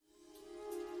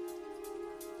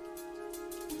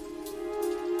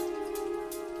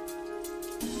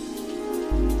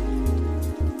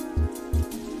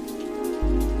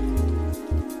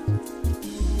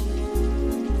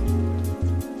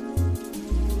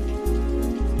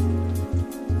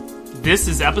This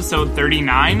is episode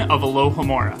 39 of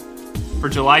Alohomora for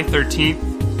July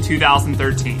 13th,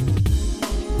 2013.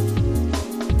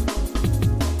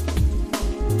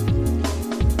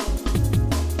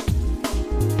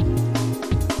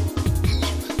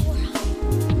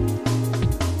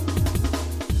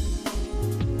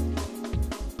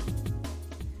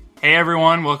 Hey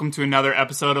everyone, welcome to another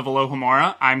episode of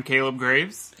Alohomora. I'm Caleb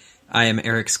Graves. I am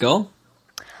Eric Skull.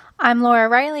 I'm Laura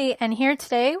Riley, and here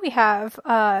today we have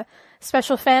a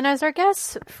special fan as our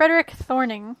guest, Frederick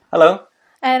Thorning. Hello.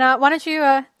 And why don't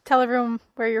you tell everyone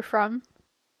where you're from?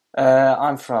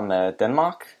 I'm from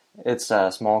Denmark. It's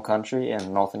a small country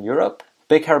in Northern Europe.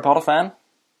 Big Harry Potter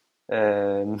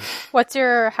fan. What's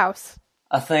your house?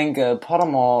 I think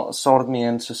Pottermore sorted me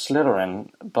into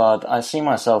Slytherin, but I see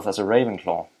myself as a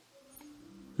Ravenclaw.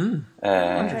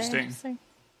 Interesting.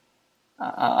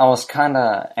 I was kind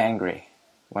of angry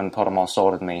when Pottermore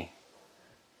sorted me.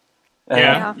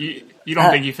 Yeah, you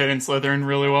don't think you fit in Slytherin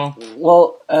really well?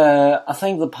 Well, I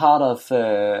think the part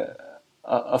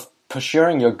of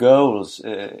pursuing your goals,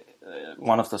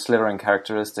 one of the Slytherin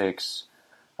characteristics,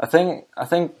 I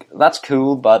think that's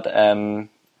cool. But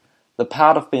the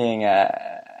part of being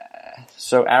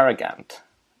so arrogant,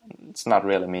 it's not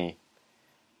really me.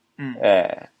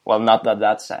 Well, not that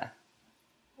that's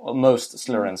well, most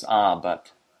Slytherins are,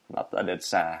 but not that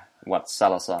it's what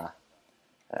Salazar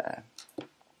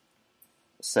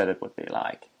said it would be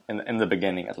like in the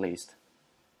beginning, at least.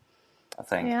 I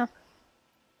think. Yeah.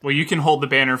 Well, you can hold the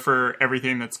banner for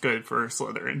everything that's good for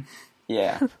Slytherin.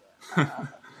 Yeah.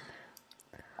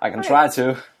 I can try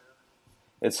to.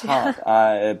 It's hard.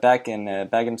 Back in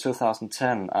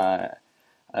 2010, I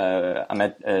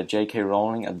met J.K.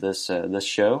 Rowling at this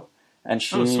show, and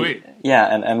she. Oh, sweet. Yeah,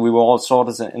 and we were all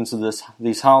sorted into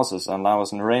these houses, and I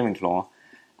was in Ravenclaw.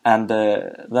 And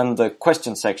then the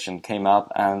question section came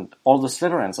up, and all the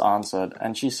Slytherins answered.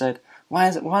 And she said, "Why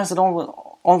is it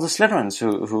all the Slytherins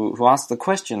who ask the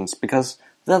questions? Because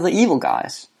they're the evil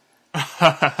guys."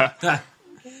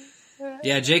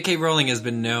 Yeah, J.K. Rowling has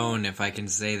been known, if I can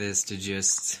say this, to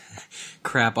just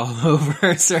crap all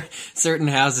over certain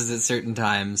houses at certain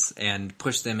times and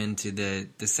push them into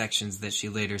the sections that she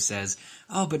later says,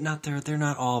 "Oh, but they're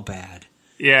not all bad."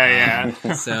 Yeah.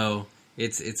 So.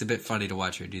 It's a bit funny to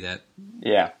watch her do that.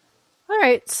 Yeah. All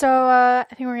right, so I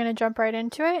think we're going to jump right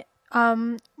into it.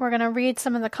 We're going to read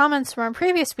some of the comments from our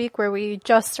previous week where we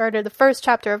just started the first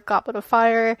chapter of Goblet of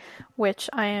Fire, which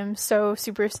I am so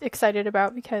super excited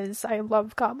about because I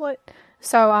love Goblet.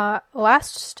 So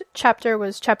last chapter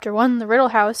was chapter 1, The Riddle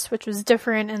House, which was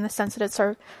different in the sense that it's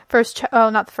our first,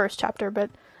 not the first chapter,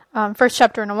 but first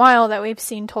chapter in a while that we've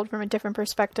seen told from a different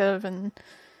perspective and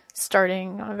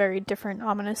starting on a very different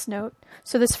ominous note.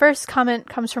 So this first comment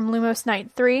comes from Lumos Knight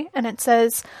 3, and it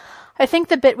says, "I think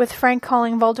the bit with Frank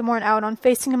calling Voldemort out on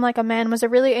facing him like a man was a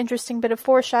really interesting bit of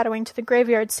foreshadowing to the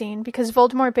graveyard scene, because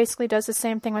Voldemort basically does the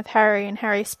same thing with Harry, and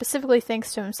Harry specifically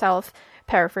thinks to himself,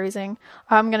 paraphrasing,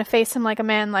 I'm gonna face him like a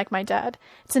man, like my dad.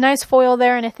 It's a nice foil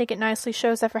there, and I think it nicely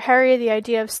shows that for Harry, the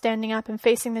idea of standing up and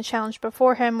facing the challenge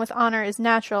before him with honor is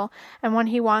natural, and one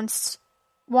he wants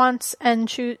and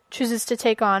chooses to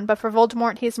take on, but for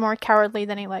Voldemort, he's more cowardly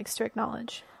than he likes to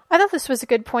acknowledge." I thought this was a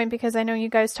good point because I know you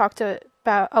guys talked a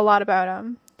lot about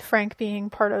Frank being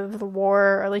part of the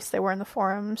war, or at least they were in the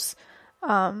forums,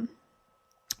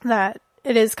 that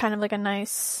it is kind of like a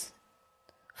nice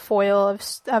foil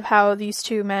of how these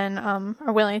two men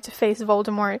are willing to face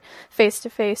Voldemort face to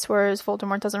face, whereas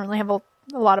Voldemort doesn't really have a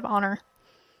lot of honor.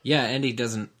 Yeah, and he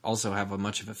doesn't also have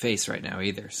much of a face right now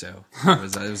either, so it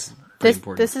was pretty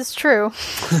important. This is true.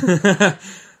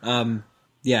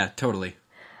 Yeah, totally.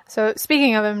 So,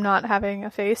 speaking of him not having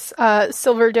a face,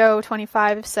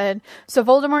 Silverdoe25 said, "So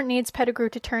Voldemort needs Pettigrew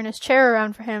to turn his chair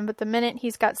around for him, but the minute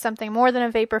he's got something more than a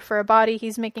vapor for a body,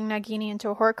 he's making Nagini into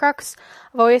a Horcrux.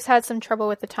 I've always had some trouble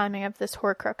with the timing of this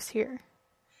Horcrux here."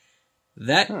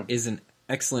 That is an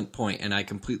excellent point, and I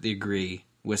completely agree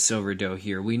with Silverdoe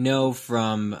here. We know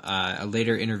from a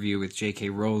later interview with J.K.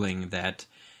 Rowling that,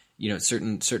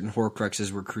 certain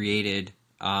Horcruxes were created,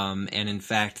 and in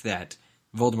fact that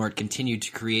Voldemort continued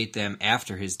to create them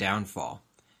after his downfall,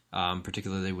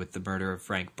 particularly with the murder of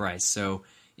Frank Bryce. So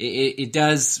it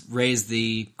does raise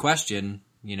the question,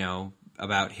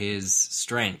 about his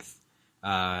strength,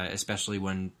 especially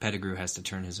when Pettigrew has to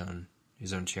turn his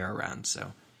own chair around.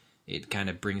 So it kind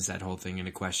of brings that whole thing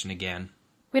into question again.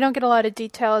 We don't get a lot of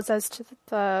details as to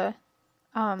the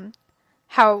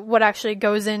what actually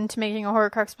goes into making a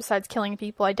Horcrux besides killing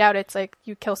people. I doubt it's like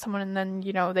you kill someone and then,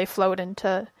 they float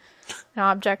into an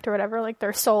object or whatever, like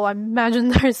their soul. I imagine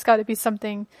there's got to be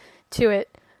something to it.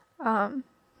 And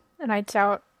I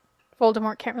doubt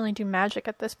Voldemort can't really do magic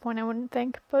at this point, I wouldn't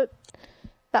think, but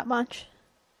that much.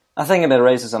 I think it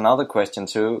raises another question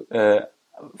too.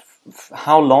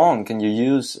 How long can you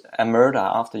use a murder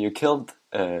after you killed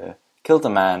a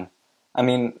man? I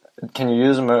mean, can you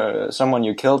use someone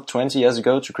you killed 20 years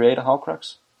ago to create a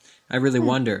Horcrux? I really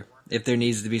wonder if there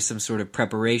needs to be some sort of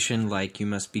preparation, like you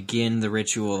must begin the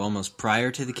ritual almost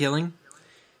prior to the killing.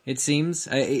 It seems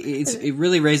it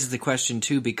really raises the question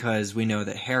too, because we know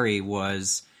that Harry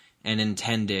was an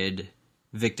intended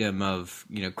victim of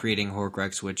creating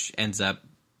Horcrux, which ends up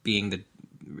being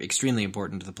extremely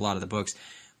important to the plot of the books.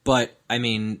 But I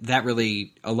mean, that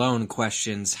really alone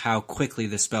questions how quickly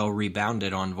the spell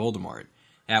rebounded on Voldemort.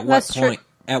 At what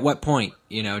point,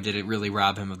 did it really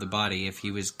rob him of the body? If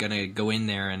he was gonna go in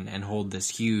there and hold this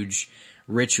huge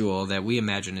ritual that we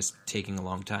imagine is taking a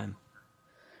long time.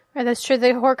 Right, that's true. The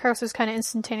Horcrux was kind of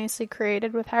instantaneously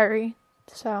created with Harry.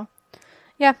 So,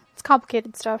 yeah, it's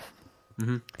complicated stuff.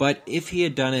 Mm-hmm. But if he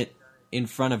had done it in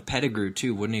front of Pettigrew,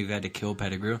 too, wouldn't he have had to kill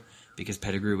Pettigrew? Because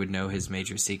Pettigrew would know his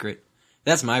major secret?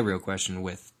 That's my real question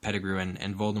with Pettigrew and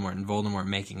Voldemort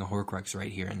making a Horcrux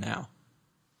right here and now.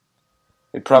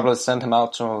 It probably sent him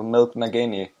out to milk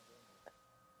Nagini.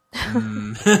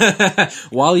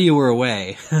 While you were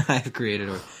away, I've created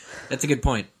a... That's a good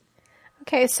point.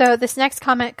 Okay, so this next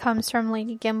comment comes from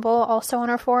Lady Gimble, also on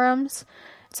our forums.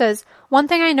 It says, "One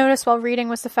thing I noticed while reading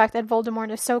was the fact that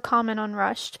Voldemort is so calm and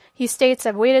unrushed. He states,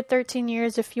 I've waited 13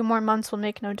 years, a few more months will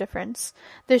make no difference.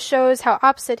 This shows how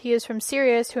opposite he is from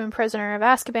Sirius, who in Prisoner of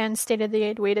Azkaban stated that he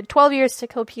had waited 12 years to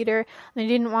kill Peter, and he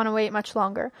didn't want to wait much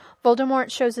longer. Voldemort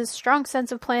shows his strong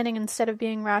sense of planning instead of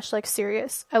being rash like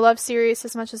Sirius. I love Sirius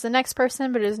as much as the next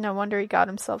person, but it is no wonder he got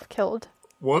himself killed."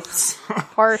 Whoops.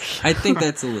 Harsh. I think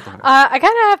that's a little harsh. I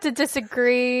kind of have to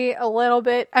disagree a little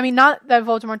bit. I mean, not that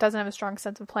Voldemort doesn't have a strong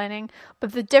sense of planning,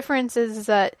 but the difference is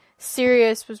that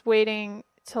Sirius was waiting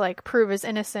to, prove his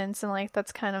innocence, and,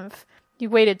 that's kind of...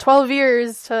 You waited 12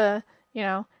 years to,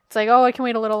 It's like, oh, I can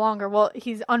wait a little longer. Well,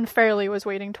 he's unfairly was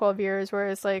waiting 12 years,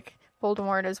 whereas,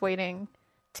 Voldemort is waiting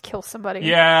to kill somebody.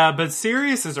 Yeah, but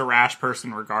Sirius is a rash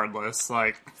person regardless.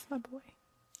 That's my boy.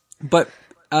 But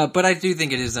I do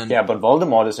think it is... Yeah, but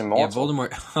Voldemort is immortal. Yeah,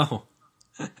 Voldemort... Oh.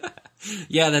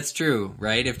 Yeah, that's true,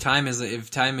 right? If time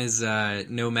is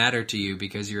no matter to you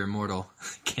because you're immortal,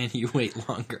 can you wait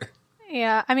longer?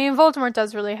 Yeah, I mean, Voldemort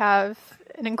does really have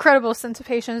an incredible sense of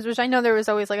patience, which I know there was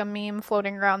always, a meme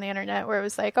floating around the internet where it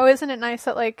was like, oh, isn't it nice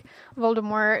that,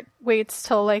 Voldemort waits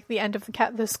till, the end of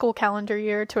the school calendar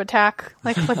year to attack?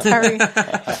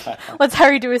 Let's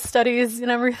Harry do his studies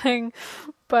and everything.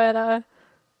 But,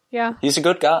 yeah. He's a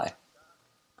good guy.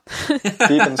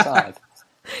 Deep inside.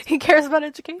 He cares about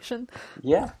education.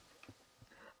 Yeah.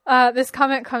 This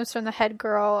comment comes from the head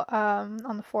girl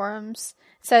on the forums.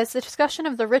 It says, "The discussion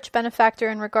of the rich benefactor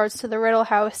in regards to the Riddle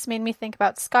House made me think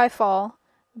about Skyfall,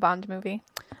 the Bond movie,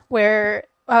 where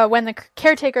when the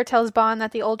caretaker tells Bond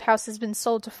that the old house has been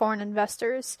sold to foreign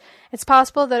investors. It's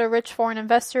possible that a rich foreign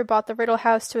investor bought the Riddle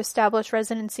House to establish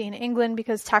residency in England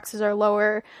because taxes are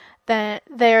lower than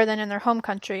in their home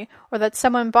country, or that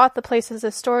someone bought the place as a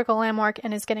historical landmark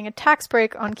and is getting a tax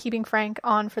break on keeping Frank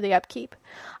on for the upkeep.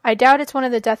 I doubt it's one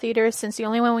of the Death Eaters, since the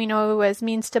only one we know who has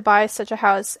means to buy such a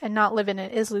house and not live in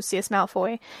it is Lucius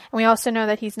Malfoy, and we also know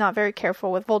that he's not very careful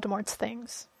with Voldemort's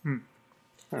things."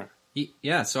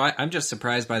 Yeah, so I'm just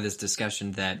surprised by this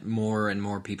discussion that more and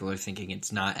more people are thinking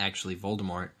it's not actually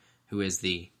Voldemort who is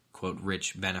the, quote,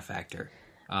 rich benefactor.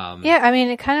 Yeah, I mean,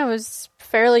 it kind of was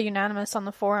fairly unanimous on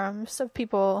the forums of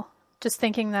people just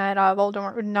thinking that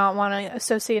Voldemort would not want to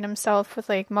associate himself with,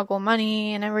 Muggle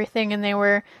money and everything, and they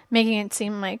were making it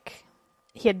seem like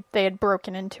they had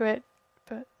broken into it.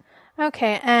 But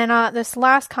okay, and this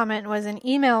last comment was an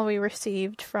email we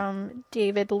received from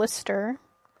David Lister.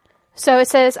 So it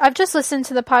says, "I've just listened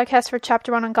to the podcast for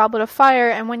Chapter 1 on Goblet of Fire,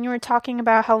 and when you were talking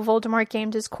about how Voldemort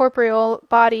gamed his corporeal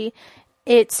body,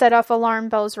 it set off alarm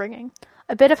bells ringing.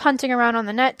 A bit of hunting around on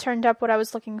the net turned up what I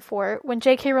was looking for. When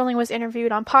J.K. Rowling was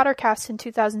interviewed on Pottercast in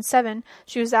 2007,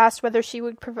 she was asked whether she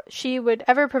would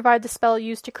ever provide the spell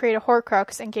used to create a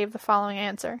Horcrux, and gave the following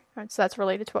answer." Right, so that's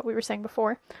related to what we were saying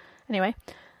before. Anyway,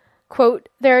 quote,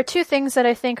 "There are two things that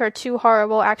I think are too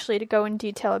horrible actually to go in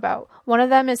detail about. One of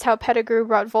them is how Pettigrew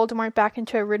brought Voldemort back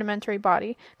into a rudimentary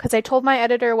body, because I told my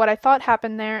editor what I thought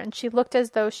happened there, and she looked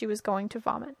as though she was going to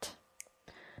vomit."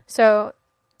 So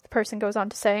person goes on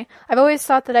to say, I've always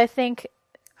thought and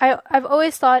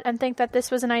think that this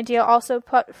was an idea also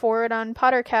put forward on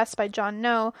Pottercast by John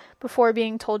No before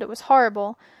being told it was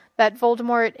horrible. that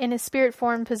Voldemort, in his spirit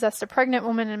form, possessed a pregnant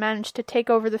woman and managed to take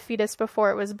over the fetus before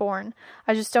it was born.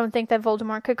 I just don't think that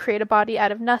Voldemort could create a body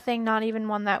out of nothing, not even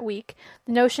one that weak.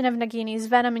 The notion of Nagini's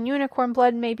venom and unicorn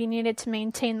blood may be needed to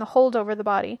maintain the hold over the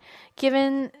body.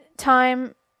 Given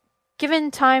time,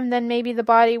 then maybe the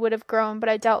body would have grown, but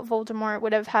I doubt Voldemort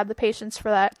would have had the patience for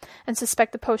that, and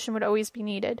suspect the potion would always be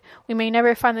needed. We may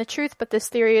never find the truth, but this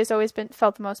theory has always been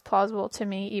felt the most plausible to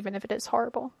me, even if it is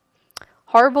horrible.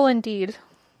 Horrible indeed.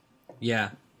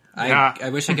 Yeah. I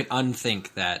wish I could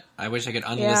unthink that. I wish I could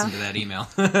unlisten to that email.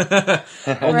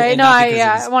 Right? No,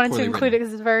 I wanted to include it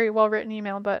because it's a very well written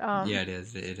email, but yeah, it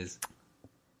is. It is.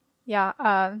 Yeah.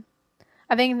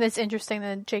 I think it's interesting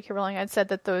that J.K. Rowling had said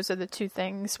that those are the two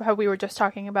things. How we were just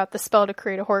talking about the spell to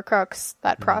create a Horcrux,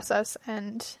 that process,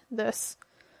 and this.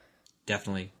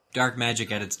 Definitely dark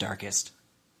magic at its darkest.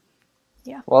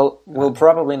 Yeah. Well, we'll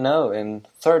probably know in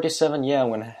 37 years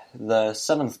when the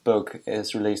 7th book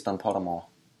is released on Pottermore.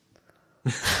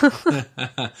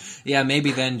 Yeah,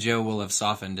 maybe then Joe will have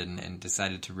softened and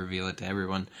decided to reveal it to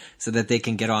everyone so that they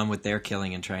can get on with their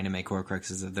killing and trying to make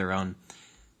Horcruxes of their own.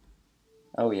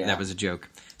 Oh, yeah. That was a joke.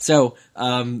 So,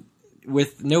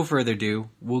 with no further ado,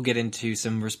 we'll get into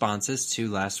some responses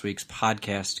to last week's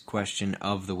podcast question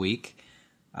of the week.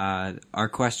 Our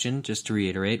question, just to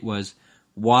reiterate, was,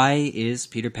 why is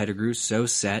Peter Pettigrew so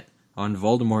set on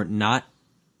Voldemort not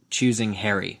choosing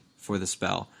Harry for the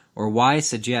spell? Or why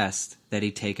suggest that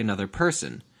he take another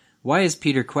person? Why is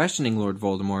Peter questioning Lord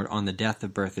Voldemort on the death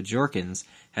of Bertha Jorkins?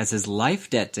 Has his life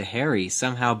debt to Harry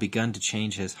somehow begun to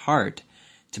change his heart,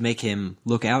 to make him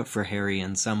look out for Harry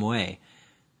in some way?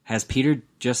 Has Peter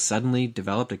just suddenly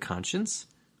developed a conscience?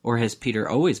 Or has Peter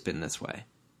always been this way?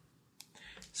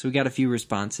 So we got a few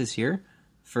responses here.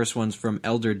 First one's from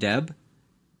Elder Deb.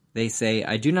 They say,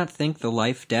 I do not think the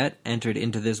life debt entered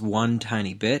into this one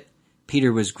tiny bit.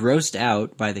 Peter was grossed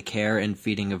out by the care and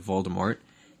feeding of Voldemort.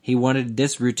 He wanted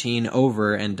this routine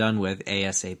over and done with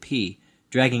ASAP.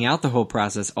 Dragging out the whole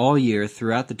process all year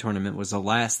throughout the tournament was the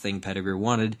last thing Pettigrew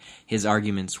wanted. His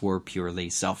arguments were purely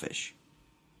selfish.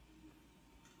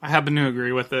 I happen to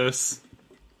agree with this.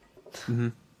 Mm-hmm.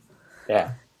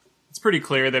 Yeah. It's pretty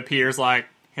clear that Peter's like,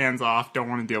 hands off, don't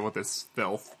want to deal with this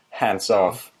filth. Hands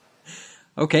off.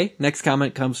 Okay, next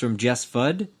comment comes from Jess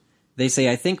Fudd. They say,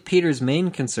 I think Peter's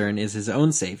main concern is his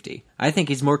own safety. I think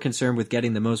he's more concerned with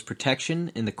getting the most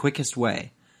protection in the quickest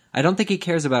way. I don't think he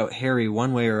cares about Harry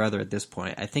one way or other at this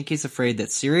point. I think he's afraid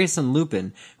that Sirius and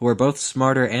Lupin, who are both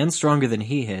smarter and stronger than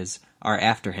he is, are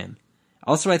after him.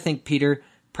 Also, I think Peter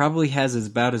probably has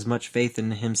about as much faith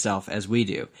in himself as we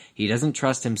do. He doesn't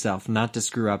trust himself not to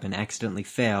screw up and accidentally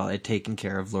fail at taking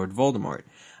care of Lord Voldemort.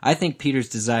 I think Peter's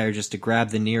desire just to grab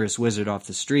the nearest wizard off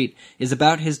the street is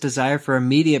about his desire for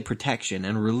immediate protection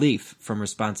and relief from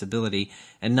responsibility,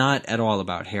 and not at all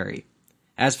about Harry.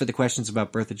 As for the questions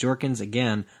about Bertha Jorkins,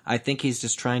 again, I think he's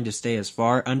just trying to stay as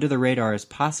far under the radar as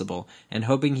possible, and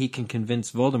hoping he can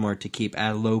convince Voldemort to keep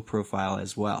at a low profile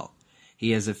as well.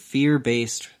 He is a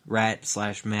fear-based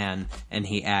rat/man, and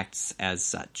he acts as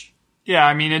such. Yeah,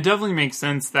 I mean, it definitely makes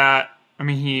sense that, I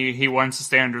mean, he wants to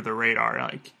stay under the radar.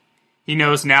 Like, he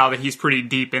knows now that he's pretty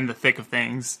deep in the thick of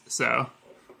things, so.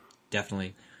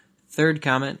 Definitely. Third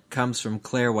comment comes from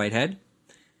Claire Whitehead.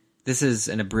 This is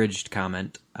an abridged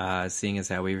comment, seeing as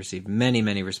how we received many,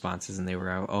 many responses, and they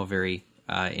were all very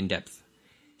in-depth.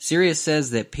 Sirius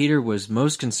says that Peter was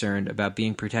most concerned about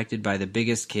being protected by the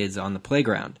biggest kids on the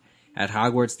playground. At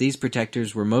Hogwarts, these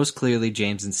protectors were most clearly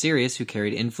James and Sirius, who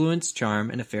carried influence,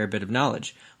 charm, and a fair bit of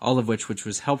knowledge, all of which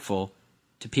was helpful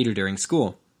to Peter during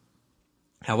school.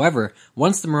 However,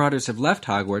 once the Marauders have left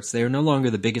Hogwarts, they are no longer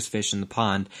the biggest fish in the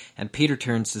pond, and Peter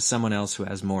turns to someone else who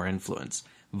has more influence,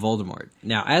 Voldemort.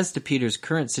 Now, as to Peter's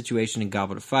current situation in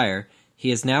Goblet of Fire, he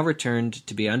has now returned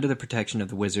to be under the protection of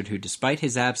the wizard who, despite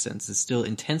his absence, is still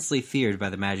intensely feared by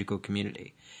the magical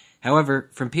community. However,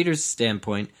 from Peter's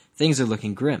standpoint, things are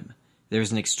looking grim. There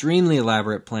is an extremely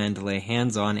elaborate plan to lay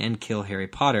hands on and kill Harry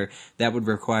Potter that would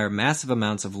require massive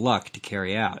amounts of luck to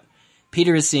carry out.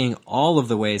 Peter is seeing all of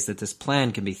the ways that this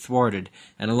plan can be thwarted,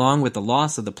 and along with the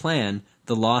loss of the plan,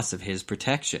 the loss of his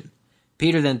protection.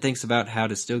 Peter then thinks about how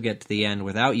to still get to the end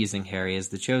without using Harry as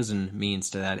the chosen means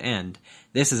to that end.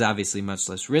 This is obviously much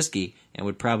less risky, and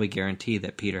would probably guarantee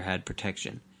that Peter had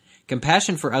protection.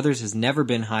 Compassion for others has never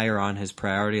been higher on his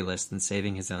priority list than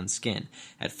saving his own skin.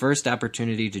 At first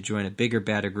opportunity to join a bigger,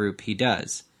 badder group, he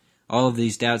does. All of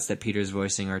these doubts that Peter's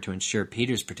voicing are to ensure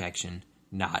Peter's protection,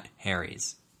 not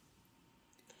Harry's.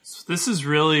 So this is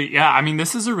really,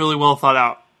 this is a really well thought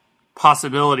out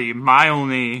possibility. My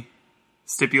only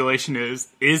stipulation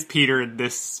is Peter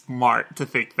this smart to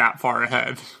think that far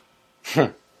ahead?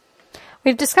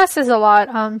 we've discussed this a lot,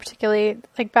 particularly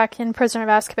like back in Prisoner of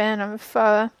Azkaban,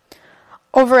 of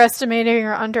overestimating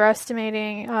or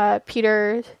underestimating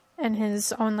Peter and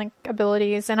his own like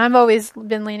abilities. And I've always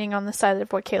been leaning on the side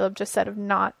of what Caleb just said of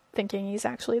not thinking he's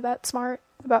actually that smart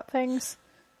about things.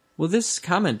 Well, this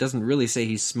comment doesn't really say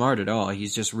he's smart at all.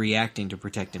 He's just reacting to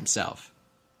protect himself.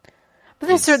 But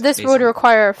this would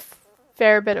require a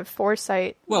fair bit of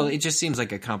foresight. Well, it just seems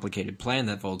like a complicated plan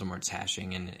that Voldemort's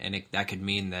hashing, and that could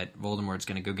mean that Voldemort's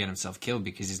going to go get himself killed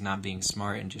because he's not being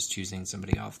smart and just choosing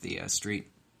somebody off the street.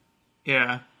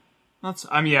 Yeah.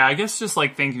 I guess just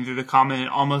like thinking through the comment, it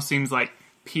almost seems like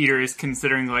Peter is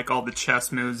considering like all the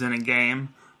chess moves in a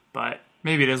game, but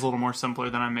maybe it is a little more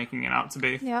simpler than I'm making it out to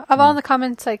be. Yeah, of all the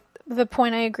comments, like the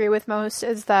point I agree with most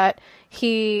is that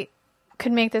he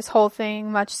could make this whole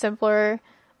thing much simpler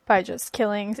by just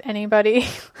killing anybody,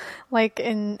 like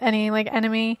in any like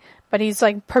enemy, but he's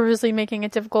like purposely making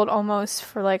it difficult almost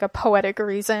for like a poetic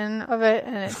reason of it,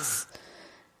 and it's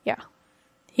yeah.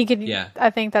 He could. Yeah. I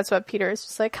think that's what Peter is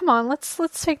just like. Come on, let's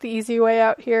take the easy way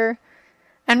out here,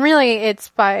 and really, it's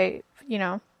by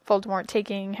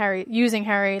Voldemort using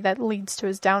Harry that leads to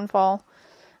his downfall.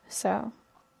 So,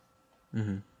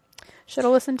 should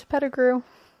have listened to Pettigrew.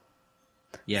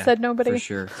 Yeah, said nobody for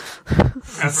sure.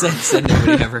 said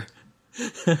nobody ever.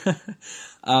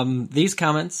 These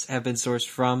comments have been sourced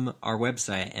from our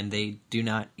website, and they do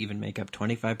not even make up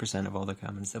 25% of all the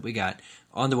comments that we got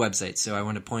on the website. So I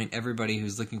want to point everybody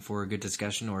who's looking for a good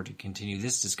discussion or to continue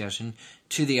this discussion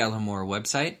to the Alhambra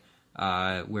website,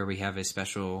 where we have a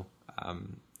special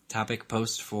topic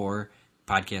post for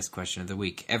podcast question of the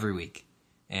week every week.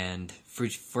 And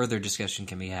further discussion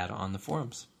can be had on the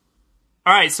forums.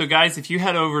 All right, so guys, if you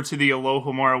head over to the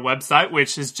Alohomora website,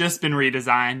 which has just been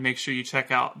redesigned, make sure you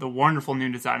check out the wonderful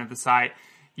new design of the site.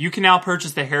 You can now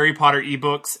purchase the Harry Potter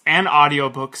ebooks and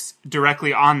audiobooks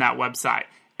directly on that website.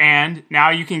 And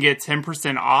now you can get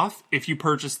 10% off if you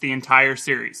purchase the entire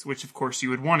series, which of course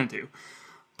you would want to do.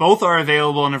 Both are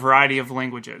available in a variety of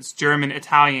languages: German,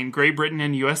 Italian, Great Britain,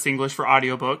 and U.S. English for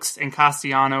audiobooks, and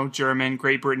Castellano, German,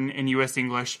 Great Britain, and U.S.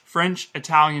 English, French,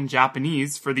 Italian,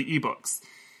 Japanese for the ebooks.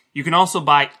 You can also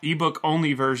buy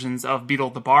ebook-only versions of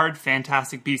Beetle the Bard,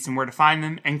 Fantastic Beasts and Where to Find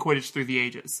Them, and Quidditch Through the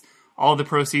Ages, all the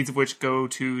proceeds of which go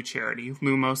to charity,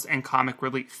 Lumos, and Comic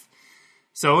Relief.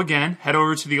 So again, head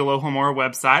over to the Alohomora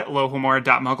website,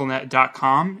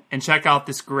 alohomora.mugglenet.com, and check out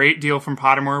this great deal from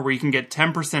Pottermore where you can get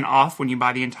 10% off when you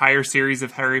buy the entire series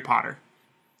of Harry Potter.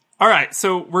 Alright,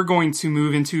 so we're going to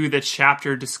move into the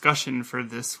chapter discussion for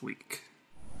this week.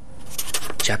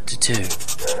 Chapter 2.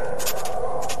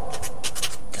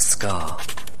 Scar.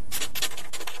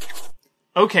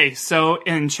 Okay, so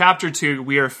in Chapter 2,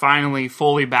 we are finally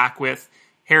fully back with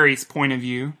Harry's point of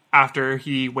view after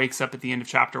he wakes up at the end of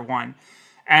Chapter 1.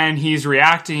 And he's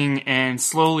reacting and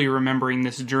slowly remembering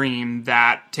this dream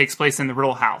that takes place in the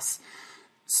Riddle House.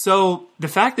 So the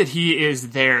fact that he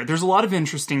is there's a lot of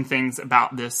interesting things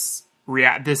about this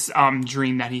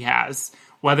dream that he has.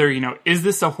 Whether, is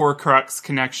this a Horcrux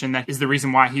connection that is the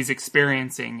reason why he's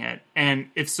experiencing it? And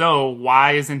if so,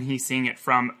 why isn't he seeing it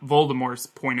from Voldemort's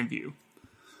point of view?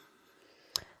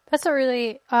 That's a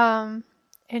really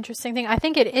interesting thing. I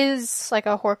think it is like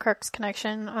a Horcrux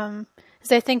connection.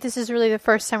 Because I think this is really the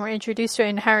first time we're introduced to it,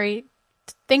 and Harry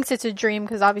thinks it's a dream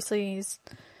because obviously he's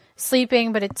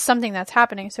sleeping, but it's something that's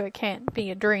happening, so it can't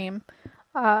be a dream.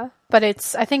 But I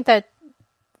think that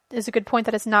is a good point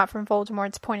that it's not from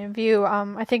Voldemort's point of view.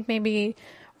 I think maybe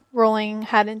Rowling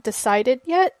hadn't decided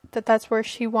yet that that's where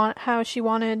how she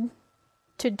wanted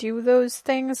to do those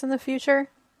things in the future.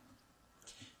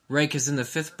 Right, because in the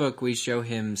 5th book we show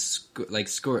him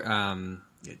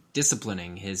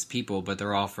disciplining his people, but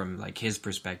they're all from like his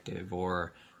perspective.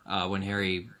 Or when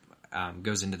Harry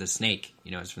goes into the snake,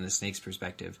 it's from the snake's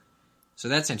perspective. So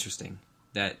that's interesting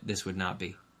that this would not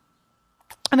be.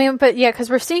 I mean, but yeah, because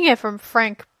we're seeing it from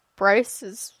Frank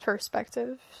Bryce's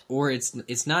perspective. Or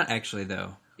it's not actually,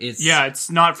 though. It's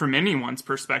not from anyone's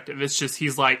perspective. It's just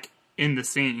he's like in the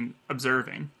scene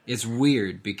observing. It's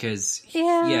weird because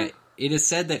it is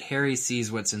said that Harry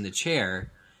sees what's in the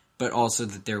chair, but also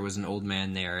that there was an old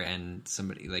man there and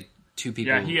somebody, like two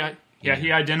people.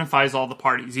 He identifies all the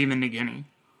parties, even Nagini.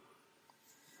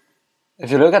 If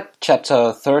you look at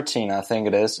chapter 13, I think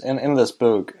it is, in this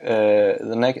book,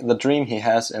 the dream he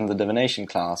has in the divination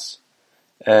class,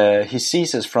 he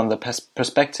sees it from the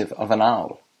perspective of an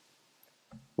owl,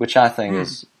 which I think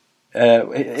is...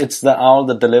 it's the owl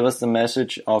that delivers the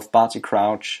message of Barty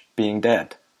Crouch being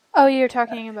dead. Oh, you're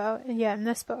talking about... in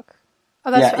this book. Oh,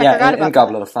 that's I forgot about in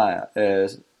Goblet of Fire,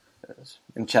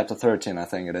 in chapter 13, I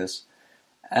think it is.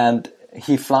 And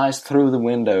he flies through the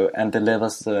window and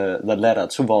delivers the letter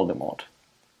to Voldemort.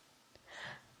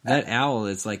 That owl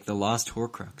is like the lost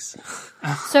Horcrux.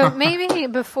 So maybe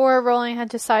before Rowling had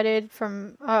decided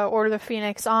from Order of the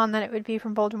Phoenix on that it would be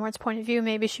from Voldemort's point of view,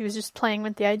 maybe she was just playing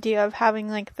with the idea of having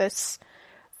like this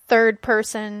third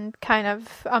person kind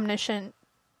of omniscient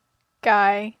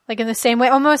guy, like in the same way,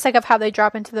 almost like of how they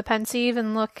drop into the Pensieve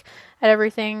and look at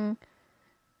everything.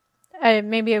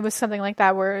 Maybe it was something like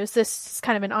that, where is this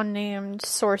kind of an unnamed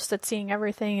source that's seeing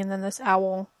everything, and then this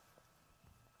owl.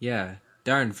 Yeah.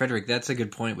 Darn, Frederick, that's a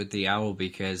good point with the owl,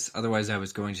 because otherwise I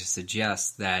was going to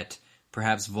suggest that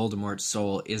perhaps Voldemort's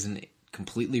soul isn't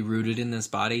completely rooted in this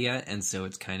body yet, and so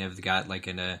it's kind of got like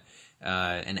an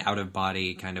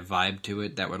out-of-body kind of vibe to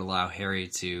it that would allow Harry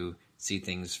to see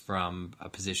things from a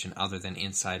position other than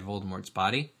inside Voldemort's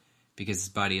body, because his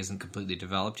body isn't completely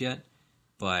developed yet.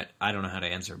 But I don't know how to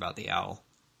answer about the owl.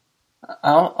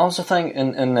 I also think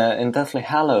in Deathly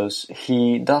Hallows,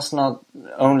 he does not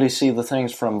only see the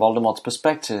things from Voldemort's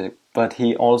perspective, but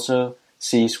he also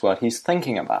sees what he's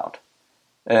thinking about.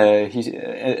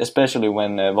 Especially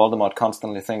when Voldemort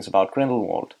constantly thinks about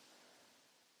Grindelwald.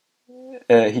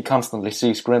 He constantly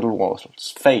sees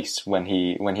Grindelwald's face when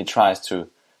he tries to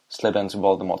slip into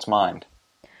Voldemort's mind.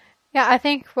 Yeah, I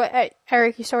think what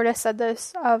Eric, you sort of said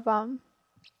this of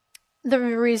the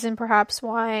reason perhaps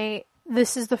why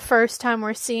this is the first time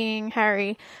we're seeing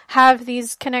Harry have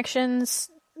these connections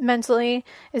mentally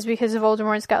is because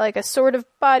Voldemort's got like a sort of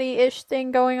body-ish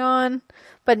thing going on,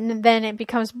 but then it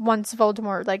becomes, once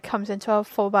Voldemort like comes into a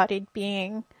full-bodied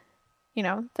being, you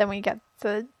know, then we get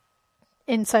the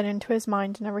insight into his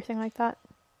mind and everything like that.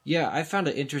 Yeah, I found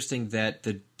it interesting that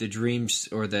the dreams,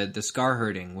 or the scar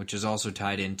hurting, which is also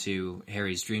tied into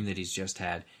Harry's dream that he's just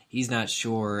had, he's not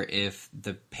sure if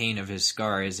the pain of his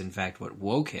scar is in fact what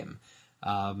woke him.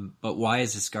 But why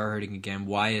is his scar hurting again?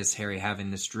 Why is Harry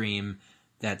having this dream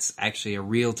that's actually a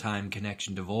real-time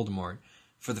connection to Voldemort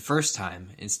for the first time,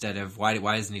 instead of why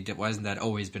hasn't that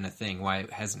always been a thing? Why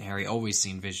hasn't Harry always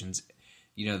seen visions,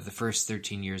 you know, the first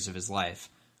 13 years of his life?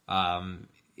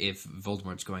 If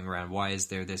Voldemort's going around, why is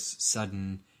there this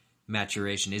sudden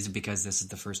maturation? Is it because this is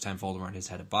the first time Voldemort has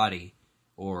had a body,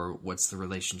 or what's the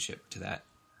relationship to that?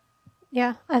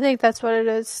 Yeah, I think that's what it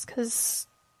is, because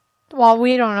while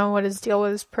we don't know what his deal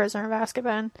was, Prisoner of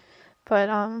Azkaban,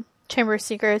 but Chamber of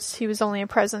Secrets, he was only a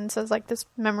presence as like this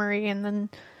memory, and then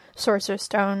Sorcerer's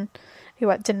Stone, he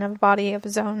didn't have a body of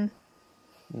his own.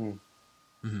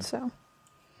 Mm-hmm. So.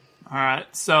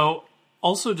 Alright, so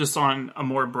also just on a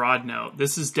more broad note,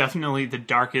 this is definitely the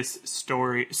darkest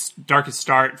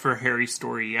start for Harry's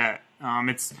story yet.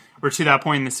 We're to that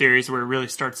point in the series where it really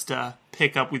starts to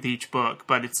pick up with each book,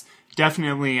 but it's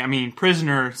definitely, I mean,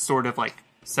 Prisoner sort of like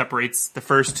separates the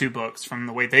first two books from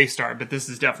the way they start, but this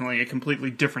is definitely a completely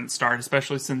different start,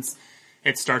 especially since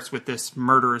it starts with this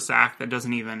murderous act that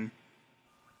doesn't even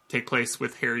take place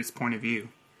with Harry's point of view.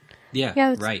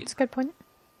 Yeah, right. That's a good point.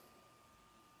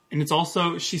 And it's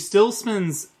also,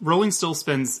 Rowling still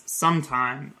spends some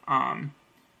time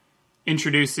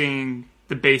introducing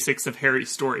the basics of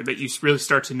Harry's story, but you really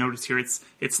start to notice here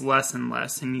it's less and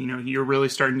less, and you know, you're really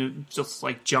starting to just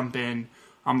like jump in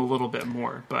a little bit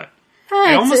more, but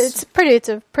it's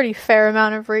a pretty fair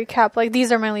amount of recap. Like,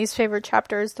 these are my least favorite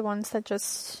chapters, the ones that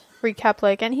just recap,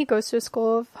 like, and he goes to a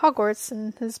school of Hogwarts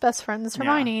and his best friend is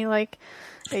Hermione.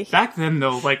 Yeah. Back then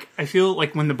though, like, I feel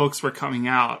like when the books were coming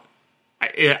out,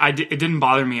 it didn't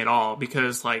bother me at all,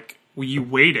 because like you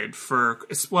waited for,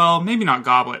 well, maybe not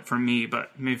Goblet for me,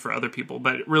 but maybe for other people,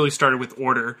 but it really started with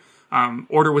Order.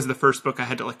 Order was the first book I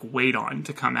had to like wait on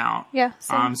to come out. Yeah.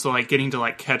 Same. So like getting to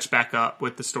like catch back up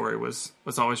with the story was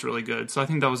always really good. So I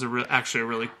think that was actually a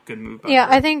really good move. Yeah,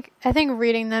 I think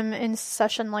reading them in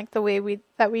session like the way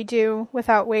we do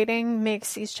without waiting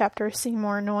makes these chapters seem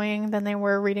more annoying than they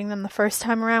were reading them the first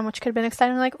time around, which could have been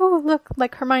exciting. Like, oh look,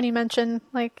 like Hermione mentioned,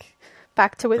 like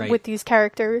back to it right. with these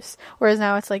characters. Whereas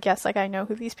now it's like, yes, like I know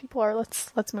who these people are.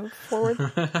 Let's move forward.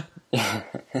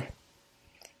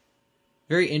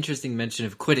 Very interesting mention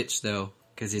of Quidditch, though,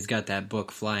 because he's got that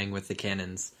book Flying with the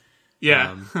Cannons.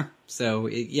 Yeah.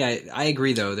 I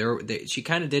agree, though. She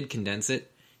kind of did condense it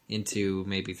into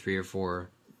maybe 3 or 4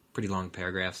 pretty long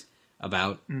paragraphs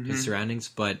about his surroundings,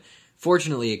 but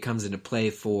fortunately it comes into play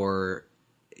for,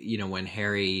 you know, when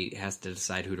Harry has to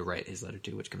decide who to write his letter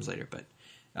to, which comes later, but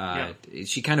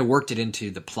she kind of worked it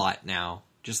into the plot now,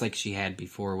 just like she had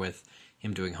before with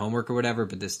him doing homework or whatever,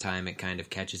 but this time it kind of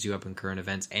catches you up in current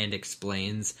events and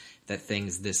explains that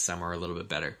things this summer are a little bit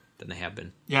better than they have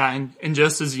been. Yeah, and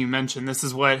just as you mentioned, this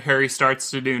is what Harry starts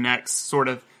to do next, sort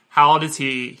of, how does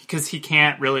he, because he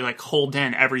can't really like hold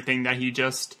in everything that he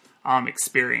just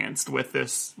experienced with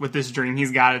this dream.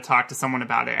 He's got to talk to someone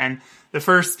about it. And the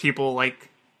first people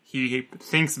he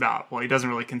thinks about, well, he doesn't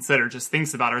really consider, just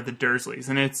thinks about, are the Dursleys.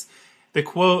 And it's the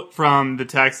quote from the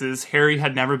text is, Harry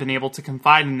had never been able to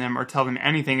confide in them or tell them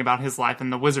anything about his life in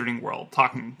the wizarding world,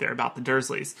 talking there about the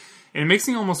Dursleys. And it makes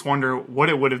me almost wonder what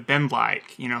it would have been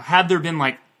like, had there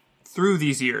been through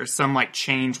these years some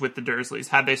change with the Dursleys,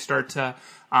 had they start to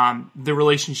the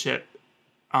relationship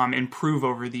improve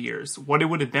over the years, what it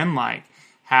would have been like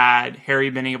had Harry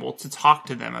been able to talk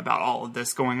to them about all of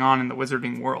this going on in the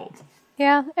wizarding world.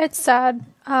 Yeah, it's sad,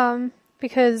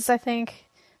 because I think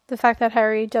the fact that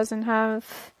Harry doesn't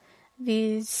have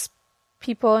these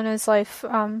people in his life,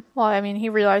 he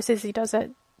realizes he does at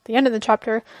the end of the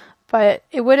chapter, but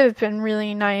it would have been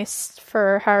really nice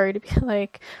for Harry to be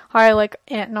like, hi, aunt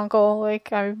and uncle,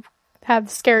 I have a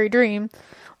scary dream,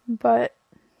 but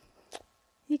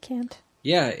he can't.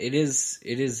 Yeah, it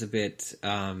is a bit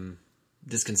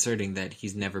disconcerting that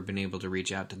he's never been able to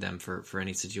reach out to them for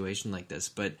any situation like this,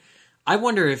 but I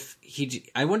wonder if he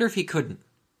couldn't.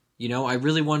 I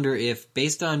really wonder if,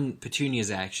 based on Petunia's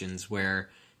actions, where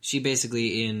she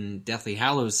basically in Deathly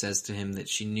Hallows says to him that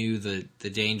she knew the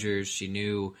dangers, she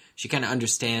kind of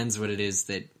understands what it is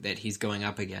that he's going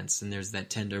up against, and there's that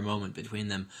tender moment between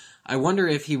them. I wonder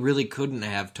if he really couldn't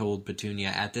have told Petunia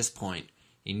at this point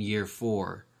in year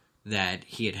 4 that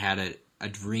he had a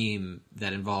dream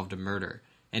that involved a murder,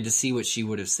 and to see what she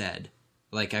would have said.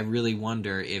 I really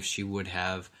wonder if she would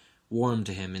have warmed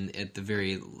to him at the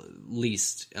very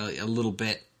least a little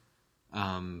bit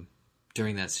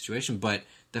during that situation. But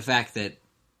the fact that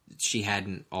she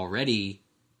hadn't already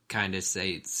kind of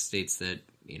states that,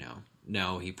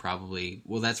 no, he probably,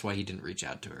 that's why he didn't reach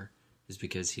out to her, is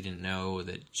because he didn't know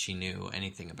that she knew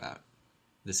anything about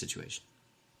the situation.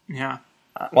 Yeah.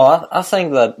 Well, I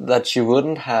think that she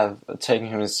wouldn't have taken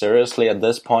him seriously at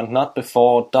this point, not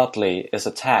before Dudley is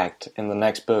attacked in the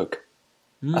next book.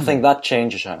 I think that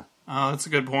changes her. Oh, that's a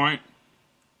good point.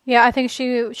 Yeah, I think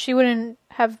she wouldn't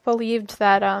have believed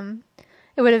that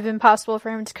it would have been possible for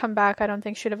him to come back. I don't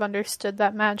think she'd have understood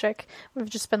that magic. It would have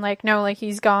just been no,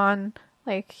 he's gone.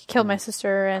 He killed my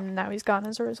sister, and now he's gone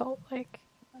as a result.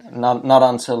 Not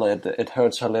until it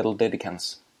hurts her little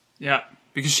Didikins. Yeah,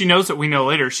 because she knows what we know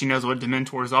later. She knows what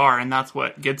Dementors are, and that's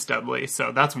what gets Dudley.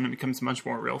 So that's when it becomes much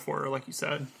more real for her, like you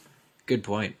said. Good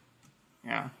point.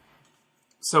 Yeah.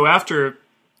 So after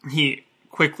he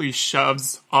quickly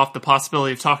shoves off the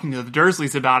possibility of talking to the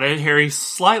Dursleys about it, Harry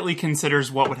slightly considers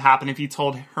what would happen if he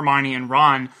told Hermione and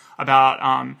Ron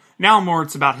about, now more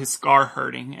it's about his scar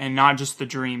hurting and not just the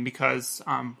dream, because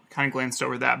kind of glanced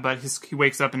over that, but he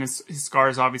wakes up and his scar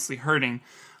is obviously hurting,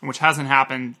 which hasn't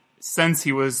happened since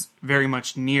he was very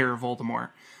much near Voldemort.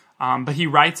 But he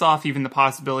writes off even the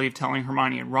possibility of telling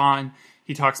Hermione and Ron.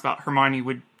 He talks about Hermione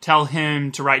would tell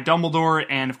him to write Dumbledore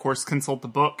and, of course, consult the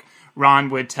book. Ron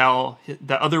would tell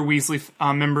the other Weasley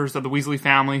members of the Weasley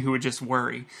family, who would just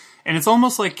worry. And it's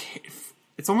almost like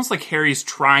Harry's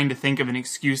trying to think of an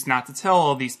excuse not to tell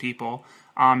all these people.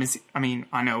 I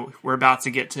know we're about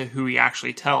to get to who he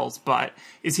actually tells, but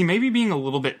is he maybe being a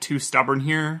little bit too stubborn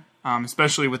here,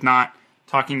 especially with not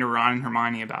talking to Ron and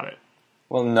Hermione about it?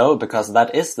 Well, no, because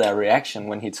that is their reaction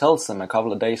when he tells them a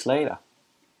couple of days later.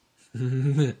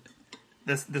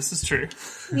 This is true.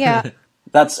 Yeah.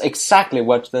 That's exactly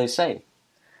what they say.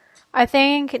 I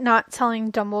think not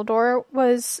telling Dumbledore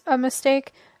was a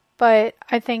mistake, but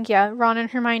I think, Ron and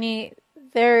Hermione,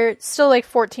 they're still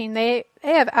 14. They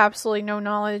have absolutely no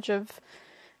knowledge of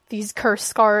these cursed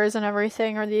scars and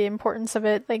everything, or the importance of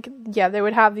it. They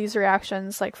would have these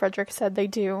reactions, like Frederick said they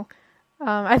do.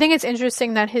 I think it's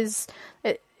interesting that his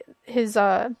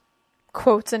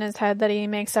quotes in his head that he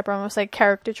makes up are almost like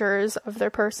caricatures of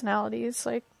their personalities,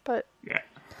 but yeah.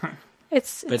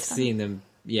 It's seeing them,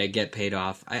 get paid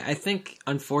off. I think,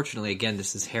 unfortunately, again,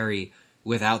 this is Harry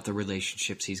without the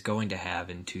relationships he's going to have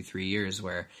in 2-3 years,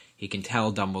 where he can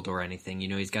tell Dumbledore anything.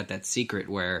 He's got that secret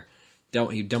where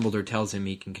Dumbledore tells him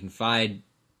he can confide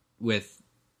with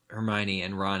Hermione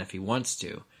and Ron if he wants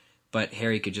to, but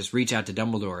Harry could just reach out to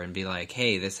Dumbledore and be like,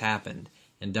 hey, this happened,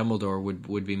 and Dumbledore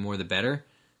would be more the better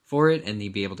for it, and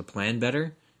he'd be able to plan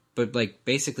better. But,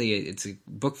 basically,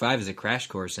 Book 5 is a crash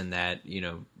course in that,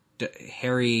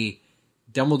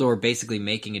 Dumbledore basically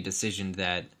making a decision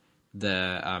that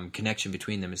the connection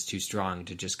between them is too strong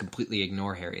to just completely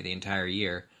ignore Harry the entire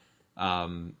year.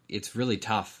 It's really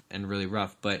tough and really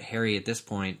rough, but Harry at this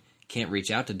point can't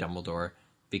reach out to Dumbledore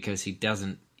because he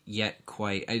doesn't yet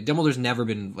quite... Dumbledore's never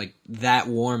been that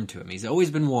warm to him. He's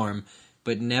always been warm,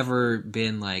 but never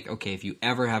been okay, if you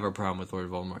ever have a problem with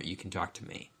Lord Voldemort, you can talk to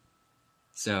me.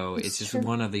 So it's just true.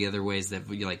 one of the other ways that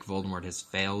like Voldemort has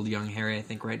failed young Harry, I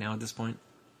think, right now at this point.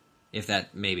 If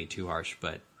that may be too harsh,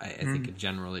 but I think in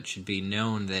general it should be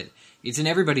known that it's in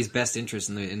everybody's best interest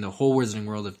in the whole Wizarding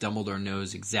world if Dumbledore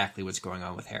knows exactly what's going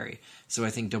on with Harry. So I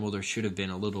think Dumbledore should have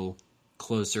been a little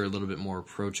closer, a little bit more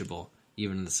approachable,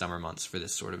 even in the summer months for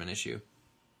this sort of an issue.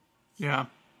 Yeah.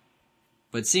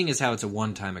 But seeing as how it's a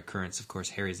one-time occurrence, of course,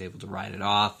 Harry's able to write it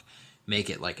off, make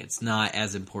it like it's not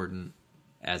as important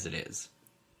as it is.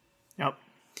 Yep.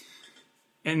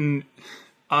 And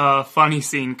a funny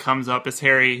scene comes up as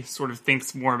Harry sort of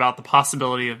thinks more about the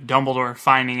possibility of Dumbledore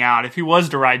finding out if he was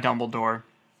to ride Dumbledore.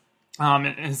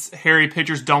 As Harry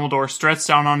pictures Dumbledore stretched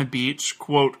out on a beach,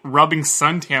 quote, rubbing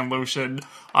suntan lotion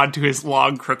onto his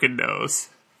long, crooked nose,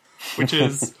 which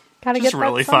is just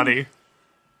really funny.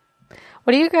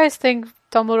 What do you guys think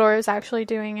Dumbledore is actually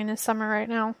doing in his summer right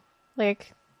now?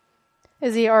 Like,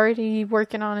 is he already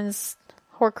working on his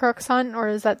Horcrux hunt, or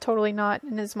is that totally not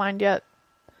in his mind yet?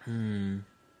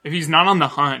 If he's not on the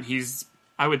hunt,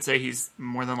 I would say he's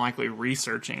more than likely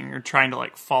researching or trying to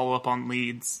like follow up on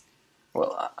leads.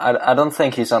 Well, I don't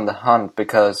think he's on the hunt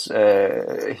because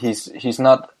he's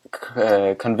not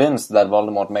convinced that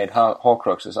Voldemort made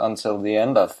Horcruxes until the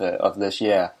end of this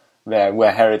year,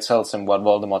 where Harry tells him what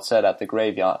Voldemort said at the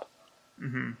graveyard.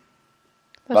 Mm-hmm.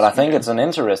 But I think it's an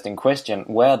interesting question.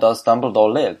 Where does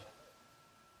Dumbledore live?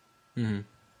 Mm-hmm.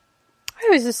 I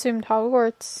always assumed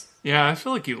Hogwarts. Yeah, I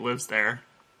feel like he lives there.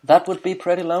 That would be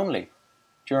pretty lonely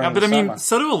during Yeah, but the I mean, summer.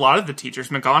 so do a lot of the teachers.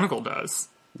 McGonagall does.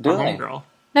 Do Our they? homegirl.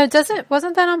 No,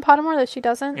 wasn't that on Pottermore that she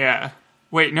doesn't? Yeah.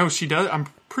 Wait, no, she does. I'm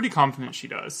pretty confident she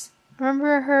does. I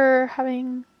remember her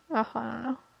having, I don't know.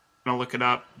 I'm gonna look it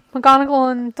up.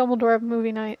 McGonagall and Dumbledore have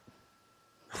movie night.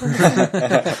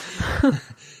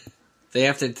 They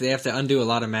have to undo a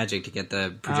lot of magic to get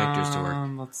the projectors to work.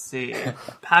 Let's see.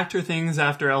 Packed her things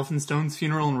after Elphinstone's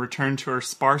funeral and returned to her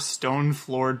sparse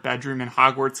stone-floored bedroom in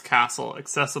Hogwarts Castle,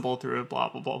 accessible through a blah,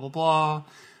 blah, blah, blah, blah.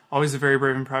 Always a very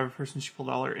brave and private person, she pulled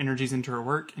all her energies into her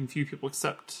work, and few people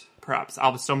except, perhaps,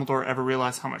 Albus Dumbledore ever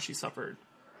realized how much she suffered.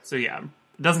 So yeah,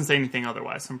 it doesn't say anything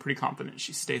otherwise, so I'm pretty confident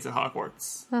she stays at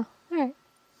Hogwarts. Oh,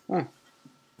 alright.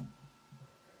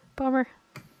 Bummer.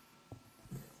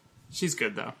 She's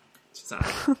good, though. She's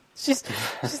alright. She's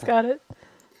got it.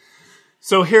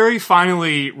 So Harry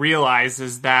finally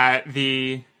realizes that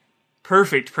the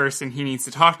perfect person he needs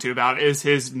to talk to about is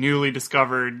his newly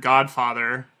discovered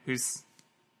godfather, who's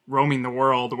roaming the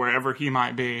world wherever he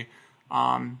might be.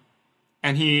 And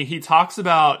he talks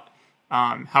about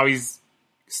how he's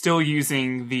still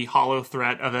using the hollow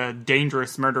threat of a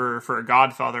dangerous murderer for a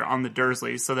godfather on the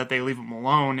Dursleys so that they leave him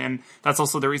alone. And that's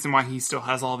also the reason why he still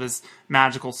has all of his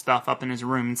magical stuff up in his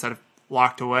room instead of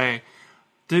locked away.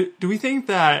 Do we think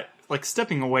that, like,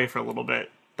 stepping away for a little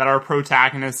bit, that our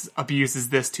protagonist abuses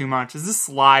this too much? Is this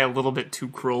lie a little bit too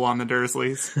cruel on the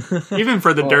Dursleys? Even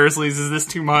for the Dursleys, is this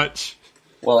too much?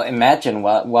 Well, imagine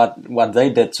what they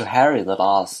did to Harry the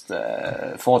last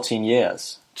 14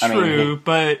 years. True,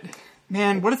 but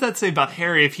man, what does that say about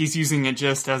Harry if he's using it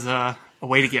just as a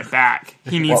way to get back?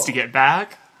 He needs to get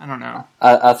back? I don't know.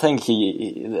 I think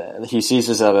he sees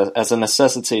it as a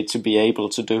necessity to be able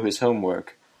to do his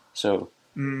homework. So.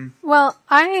 Well,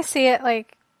 I see it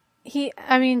like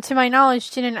to my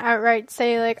knowledge, didn't outright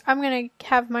say, like, I'm going to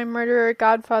have my murderer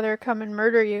godfather come and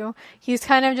murder you. He's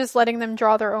kind of just letting them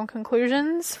draw their own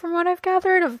conclusions, from what I've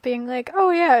gathered, of being like, oh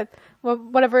yeah,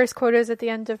 whatever his quote is at the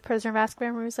end of Prisoner of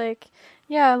Azkaban, where he's like,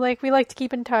 yeah, like, we like to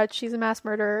keep in touch, he's a mass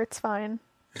murderer, it's fine.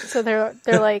 So they're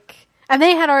like, and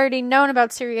they had already known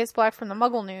about Sirius Black from the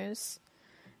Muggle news.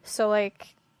 So,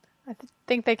 like, I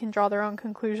think they can draw their own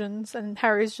conclusions, and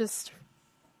Harry's just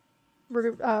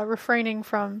refraining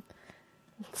from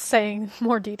saying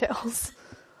more details.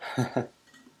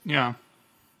 Yeah.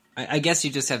 I guess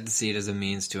you just have to see it as a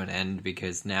means to an end,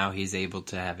 because now he's able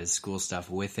to have his school stuff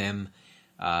with him,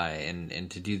 and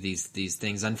to do these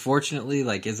things. Unfortunately,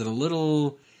 like, is it a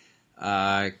little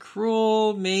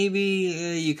cruel?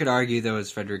 Maybe. You could argue, though, as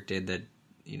Frederick did, that,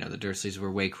 you know, the Dursleys were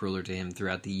way crueler to him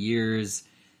throughout the years.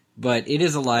 But it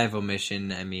is a lie of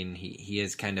omission. I mean, he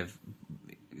is kind of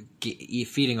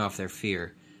feeding off their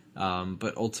fear.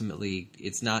 But ultimately,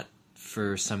 it's not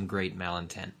for some great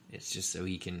malintent. It's just so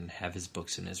he can have his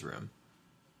books in his room.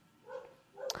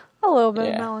 A little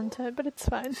bit of malintent, but it's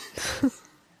fine.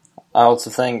 I also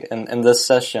think in this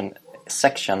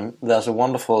section, there's a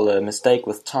wonderful mistake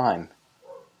with time.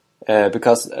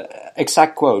 Because,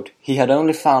 exact quote, he had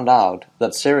only found out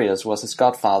that Sirius was his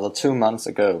godfather 2 months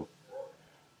ago.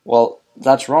 Well,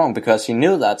 that's wrong, because he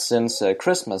knew that since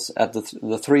Christmas at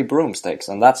the Three Broomsticks,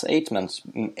 and that's 8 months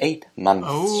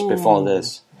before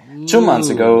this. 2 months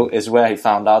ago is where he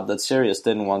found out that Sirius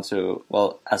didn't want to,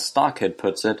 well, as Starkid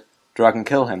puts it, drug and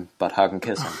kill him, but hug and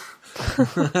kiss him.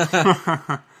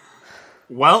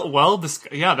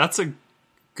 Yeah, that's a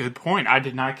good point. I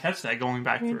did not catch that going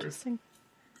back through. Interesting.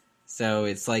 So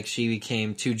it's like she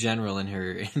became too general in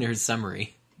her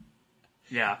summary.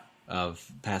 Yeah. Of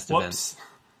past Whoops. events.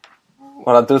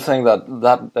 Well, I do think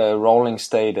that Rowling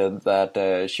stated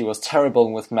that she was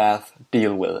terrible with math.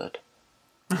 Deal with it.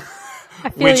 I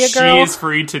feel Which you, she girl. is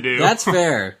free to do. That's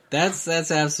fair. That's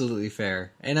absolutely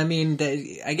fair. And I mean,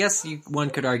 I guess one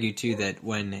could argue too that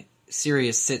when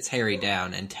Sirius sits Harry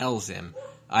down and tells him,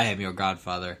 "I am your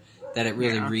godfather," that it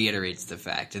really reiterates the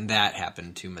fact, and that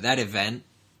happened to that event.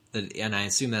 And I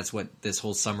assume that's what this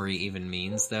whole summary even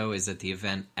means, though, is that the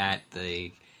event at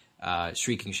the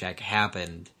Shrieking Shack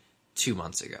happened 2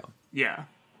 months ago. Yeah.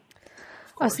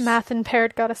 Us math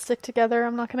impaired gotta stick together.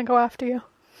 I'm not gonna go after you.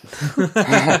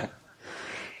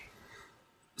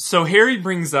 So Harry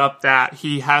brings up that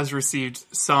he has received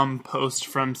some post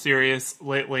from Sirius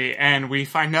lately, and we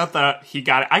find out that he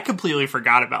got it. I completely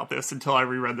forgot about this until I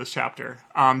reread this chapter.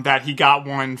 That he got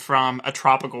one from a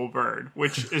tropical bird,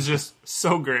 which is just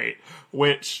so great.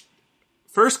 Which,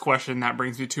 first question that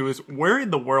brings me to is, where in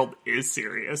the world is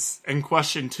Sirius? And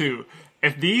question 2,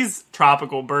 if these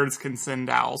tropical birds can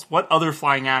send owls, what other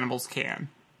flying animals can?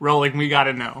 Rowling, we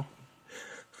gotta know.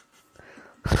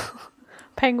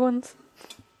 Penguins.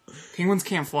 Penguins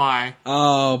can't fly.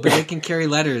 Oh, but they can carry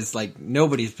letters like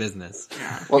nobody's business.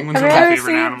 Yeah, Well, penguins Have are you my ever favorite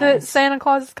seen that animals. Santa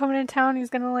Claus is coming to town? He's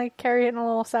gonna like carry it in a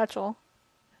little satchel.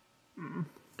 I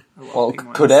love Well,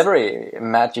 penguins. could every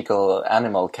magical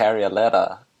animal carry a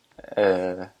letter?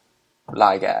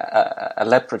 Like a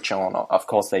leprechaun? Of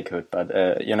course they could, but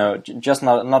just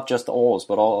not just owls,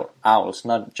 but all owls.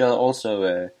 Not just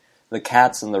also the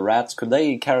cats and the rats. Could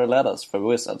they carry letters for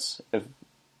wizards? If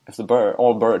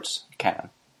all birds can.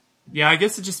 Yeah, I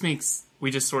guess it just makes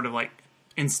we just sort of like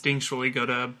instinctually go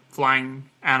to flying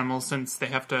animals since they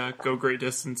have to go great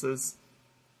distances.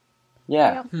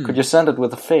 Yeah. Could you send it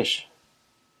with a fish?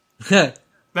 That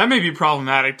may be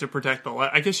problematic to protect the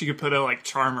letter. I guess you could put a like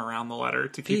charm around the letter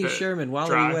to keep P. it Sherman, Wally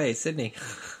dry. Way, Sydney.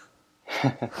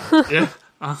 Yeah.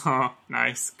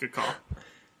 Nice. Good call.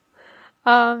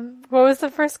 What was the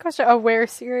first question? Oh, where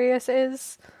Sirius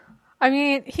is? I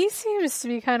mean, he seems to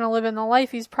be kind of living the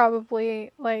life. He's probably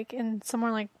like in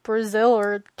somewhere like Brazil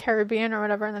or Caribbean or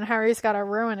whatever, and then Harry's got to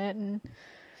ruin it and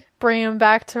bring him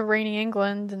back to rainy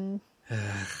England and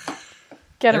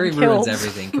get Harry him killed. ruins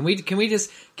everything. Can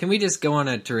we just go on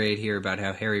a tirade here about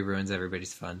how Harry ruins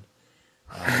everybody's fun?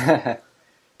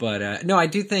 But no, I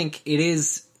do think it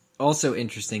is also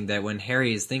interesting that when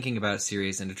Harry is thinking about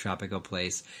Sirius in a tropical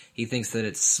place, he thinks that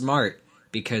it's smart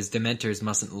because Dementors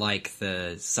mustn't like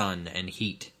the sun and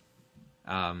heat,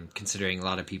 considering a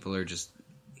lot of people are just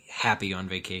happy on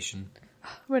vacation.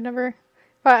 Would never.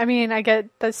 But I mean, I get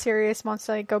that Sirius wants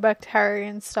to like go back to Harry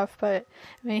and stuff, but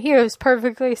I mean, he was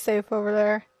perfectly safe over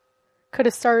there. Could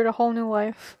have started a whole new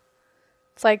life.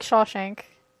 It's like Shawshank.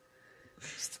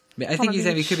 I think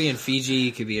he could be in Fiji,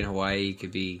 he could be in Hawaii, he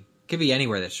could be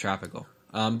anywhere that's tropical.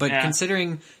 But Yeah.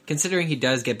 considering he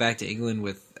does get back to England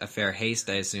with a fair haste,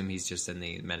 I assume he's just in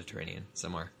the Mediterranean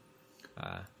somewhere.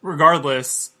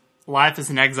 Regardless, life as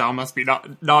an exile must be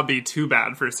not be too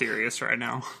bad for Sirius right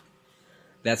now.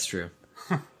 That's true.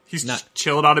 He's Not-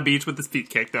 chilled on a beach with his feet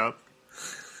kicked up.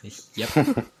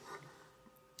 Yep.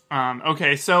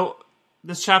 Okay, so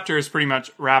this chapter is pretty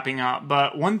much wrapping up,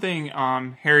 but one thing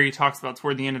Harry talks about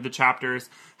toward the end of the chapter is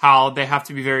how they have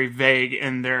to be very vague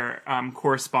in their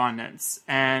correspondence,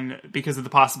 and because of the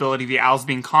possibility of the owls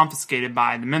being confiscated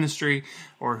by the ministry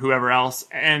or whoever else,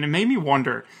 and it made me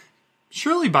wonder,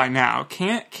 surely by now,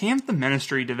 can't the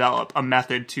ministry develop a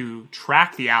method to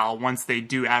track the owl once they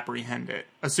do apprehend it?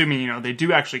 Assuming, they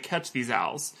do actually catch these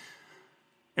owls,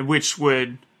 which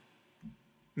would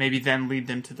maybe then lead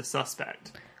them to the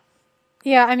suspect.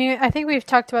 Yeah, I mean, I think we've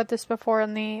talked about this before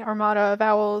in the Armada of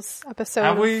Owls episode.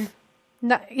 Have we?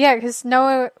 No, yeah, because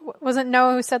wasn't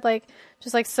Noah who said like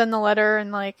just like send the letter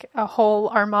and like a whole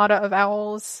armada of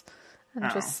owls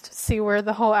and just see where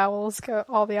the whole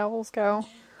all the owls go.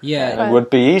 Yeah. It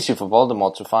would be easy for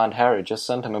Voldemort to find Harry. Just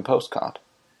send him a postcard.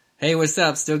 Hey, what's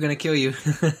up? Still gonna kill you.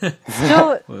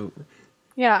 Still,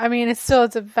 yeah, I mean, it's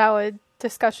a valid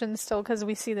discussion still because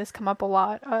we see this come up a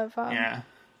lot of Yeah.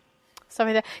 stuff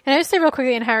like that. And I just say real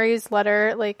quickly in Harry's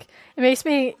letter, like it makes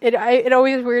me it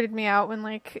always weirded me out when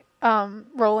like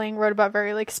Rowling wrote about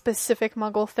very like specific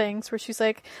Muggle things where she's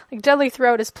like deadly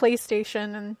throughout his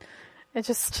PlayStation and It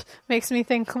just makes me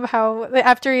think of how,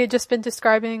 after he had just been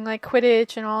describing like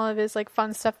Quidditch and all of his like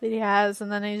fun stuff that he has, and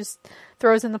then he just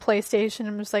throws in the PlayStation, and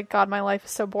I'm just like, God, my life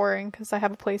is so boring because I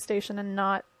have a PlayStation and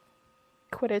not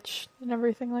Quidditch and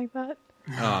everything like that.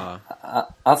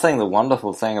 I think the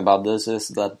wonderful thing about this is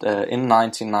that in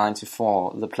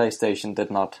 1994 the PlayStation did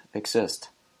not exist.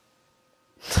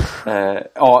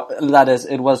 Or that is,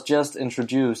 it was just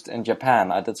introduced in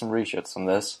Japan. I did some research on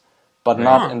this, but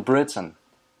not in Britain.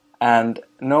 And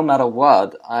no matter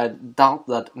what, I doubt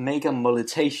that Mega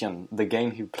Molitation, the game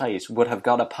he plays, would have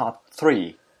got a part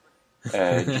 3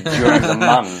 during the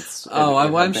months.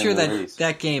 I'm sure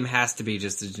that game has to be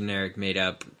just a generic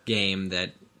made-up game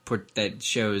that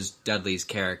shows Dudley's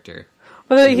character.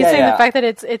 Well, he's saying the fact that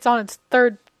it's on its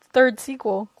third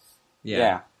sequel.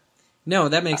 Yeah. No,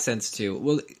 that makes sense too.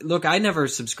 Well, look, I never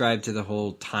subscribed to the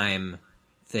whole time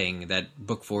thing that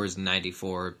book 4 is in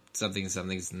 94, something's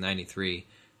in 93.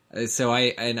 So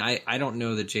I don't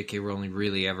know that J.K. Rowling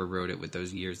really ever wrote it with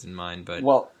those years in mind, but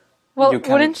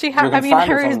wouldn't she have? I mean,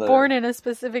 Harry is born in a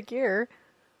specific year.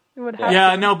 It would have.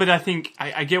 Yeah, no, but I think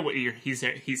I get what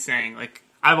he's saying. Like,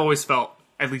 I've always felt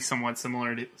at least somewhat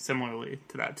similarly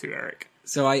to that too, Eric.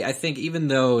 So I think even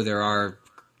though there are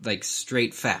like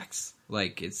straight facts,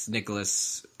 like it's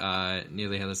Nicholas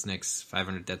Nearly Headless Nick's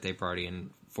 500th Death Day party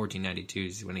in 1492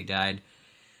 is when he died.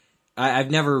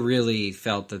 I've never really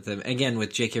felt that again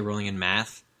with J.K. Rowling and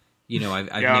math,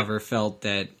 I've never felt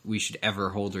that we should ever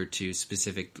hold her to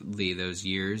specifically those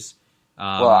years.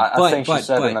 I think she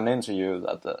said in an interview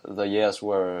that the years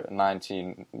were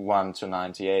 1901 to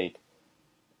 98,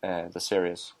 the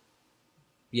series.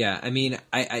 Yeah, I mean,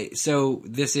 so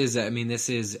this is a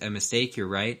mistake. You're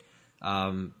right.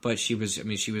 But she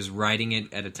was writing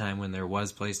it at a time when there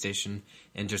was PlayStation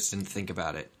and just didn't think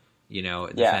about it.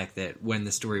 The fact that when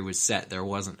the story was set, there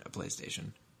wasn't a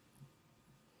PlayStation.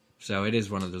 So it is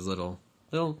one of those little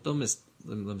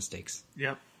mistakes.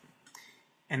 Yep.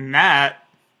 And that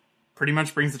pretty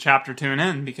much brings the chapter to an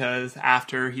end, because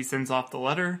after he sends off the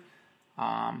letter,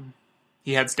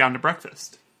 he heads down to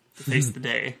breakfast to taste the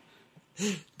day.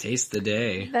 Taste the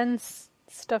day. Then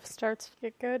stuff starts to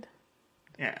get good.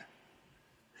 Yeah.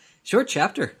 Short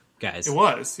chapter, guys. It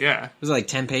was, yeah. Was it like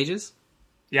 10 pages?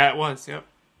 Yeah, it was, yep.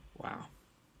 Wow.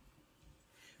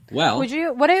 Well,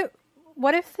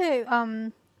 what if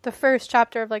the first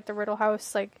chapter of like the Riddle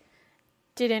House like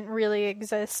didn't really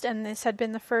exist, and this had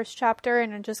been the first chapter,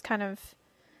 and it just kind of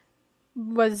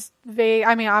was vague?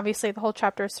 I mean, obviously the whole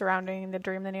chapter is surrounding the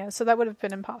dream that he has, so that would have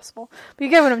been impossible. But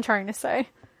you get what I'm trying to say.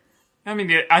 I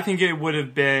mean, I think it would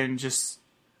have been just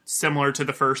similar to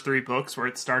the first 3 books, where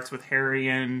it starts with Harry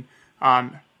and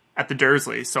at the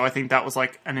Dursleys. So I think that was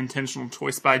like an intentional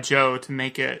choice by Joe to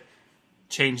make it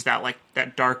change that, like,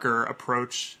 that darker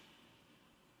approach.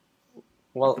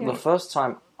 Well, the first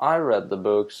time I read the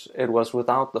books, it was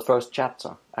without the first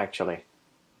chapter, actually.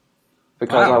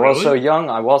 Because I was so young,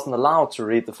 I wasn't allowed to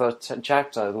read the first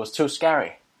chapter. It was too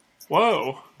scary.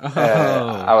 Whoa.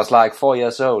 I was like 4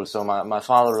 years old, so my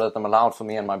father read them aloud for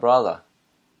me and my brother.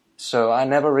 So I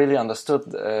never really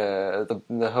understood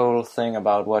the whole thing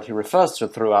about what he refers to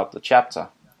throughout the chapter.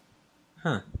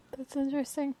 Huh. That's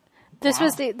interesting. This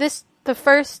was the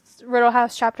first Riddle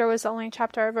House chapter was the only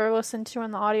chapter I've ever listened to in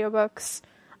the audiobooks.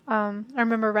 I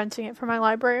remember renting it from my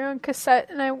library on cassette,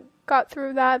 and I got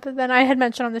through that. But then I had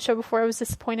mentioned on the show before I was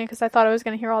disappointed because I thought I was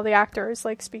going to hear all the actors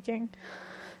like speaking.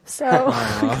 So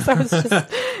because I was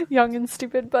just young and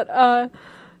stupid, but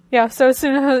yeah. So as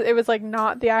soon as it was like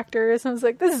not the actors, I was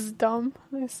like, "This is dumb."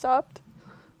 And I stopped.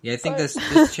 Yeah, I think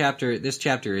this chapter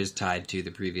is tied to the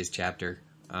previous chapter.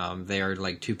 They are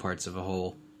like 2 parts of a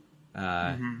whole,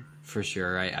 for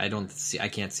sure. I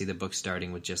can't see the book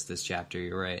starting with just this chapter.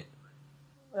 You're right.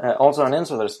 Also, an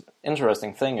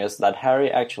interesting thing is that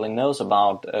Harry actually knows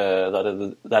about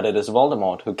that it is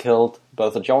Voldemort who killed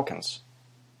both the Jorkins.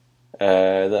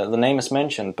 The name is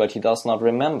mentioned, but he does not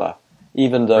remember,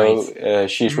 even though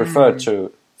she's referred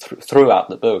to throughout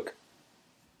the book.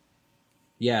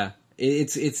 Yeah,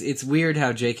 it's weird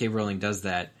how J.K. Rowling does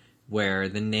that, where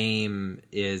the name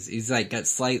he's like got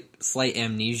slight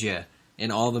amnesia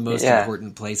in all the most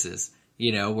important places.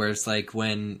 Where it's like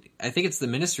when I think it's the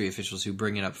Ministry officials who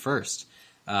bring it up first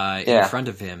in front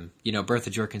of him. Bertha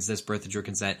Jorkins this, Bertha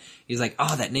Jorkins that. He's like,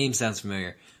 oh, that name sounds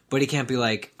familiar. But he can't be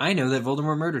like, I know that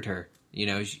Voldemort murdered her.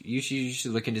 You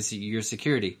should look into your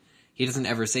security. He doesn't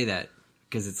ever say that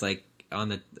because it's like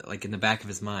in the back of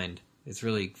his mind. It's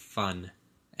really fun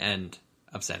and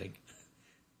upsetting.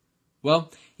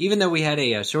 Well, even though we had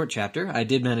a short chapter, I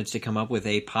did manage to come up with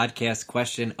a podcast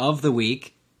question of the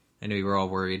week. I know you were all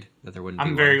worried that there wouldn't be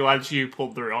one. I'm very glad you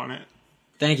pulled through on it.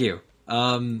 Thank you.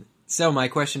 So my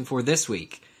question for this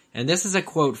week, and this is a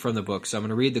quote from the book, so I'm going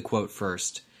to read the quote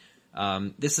first.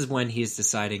 This is when he's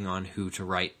deciding on who to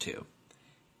write to.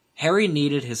 Harry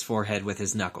kneaded his forehead with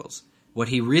his knuckles. What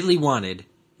he really wanted,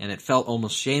 and it felt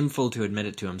almost shameful to admit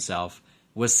it to himself,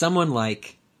 was someone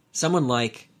like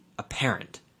a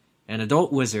parent, an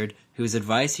adult wizard whose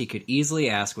advice he could easily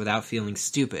ask without feeling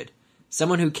stupid,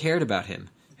 someone who cared about him,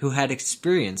 who had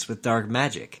experience with dark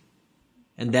magic.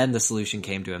 And then the solution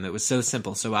came to him. It was so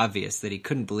simple, so obvious, that he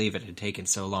couldn't believe it had taken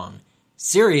so long.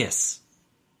 Sirius!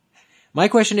 My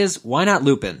question is, why not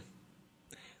Lupin?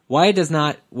 Why does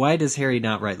Harry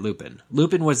not write Lupin?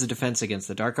 Lupin was the defense against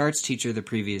the dark arts teacher the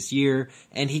previous year,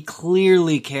 and he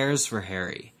clearly cares for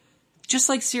Harry. Just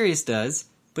like Sirius does,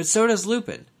 but so does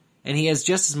Lupin. And he has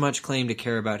just as much claim to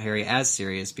care about Harry as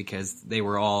Sirius because they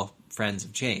were all friends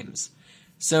of James.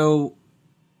 So,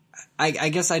 I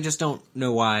guess I just don't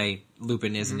know why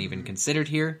Lupin isn't even considered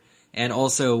here. And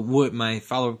also, my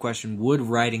follow-up question, would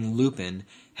writing Lupin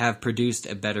have produced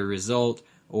a better result,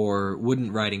 or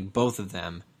wouldn't writing both of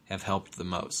them have helped the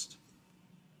most?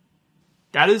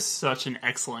 That is such an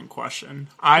excellent question.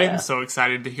 I am so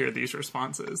excited to hear these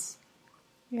responses.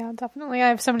 Yeah, definitely. I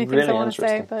have so many things I want to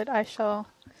say, but I shall...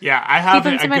 Yeah, I have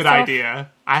a good myself.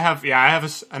 idea. I have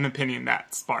an opinion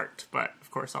that sparked, but of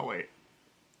course I'll wait.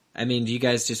 I mean, do you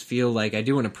guys just feel like, I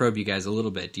do want to probe you guys a little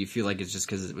bit, do you feel like it's just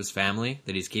because it was family,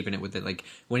 that he's keeping it with it? Like,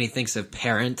 when he thinks of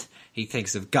parent, he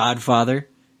thinks of Godfather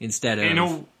instead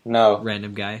of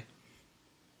random guy?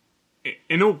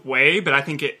 In a way, but I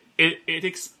think it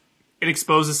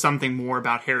exposes something more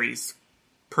about Harry's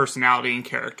personality and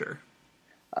character.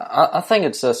 I think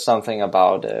it says something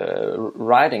about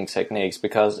writing techniques,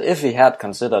 because if he had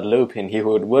considered Lupin, he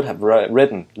would have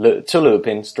written to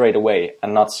Lupin straight away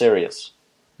and not Sirius.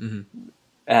 Mm-hmm.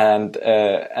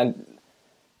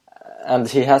 And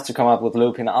he has to come up with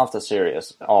Lupin after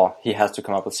Sirius, or he has to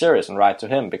come up with Sirius and write to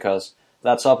him, because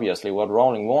that's obviously what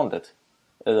Rowling wanted.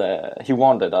 He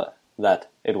wanted that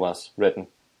it was written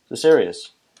to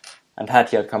Sirius, and had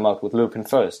he come up with Lupin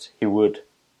first, he would,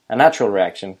 a natural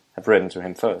reaction, have written to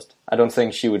him first. I don't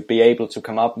think she would be able to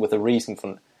come up with a reason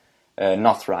for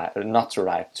not to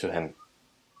write to him.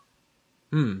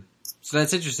 So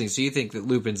that's interesting. So you think that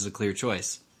Lupin's a clear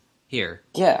choice here?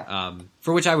 Yeah.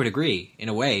 For which I would agree, in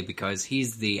a way, because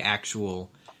he's the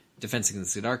actual Defense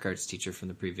Against the Dark Arts teacher from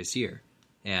the previous year.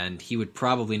 And he would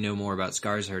probably know more about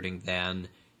Skarsgård than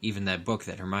even that book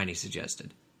that Hermione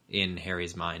suggested, in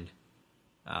Harry's mind.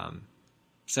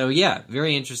 So yeah,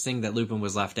 very interesting that Lupin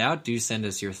was left out. Do send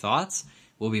us your thoughts.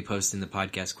 We'll be posting the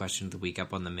podcast question of the week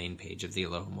up on the main page of the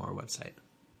Alohomora website.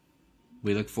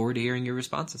 We look forward to hearing your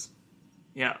responses.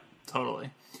 Yeah,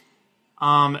 totally.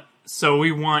 So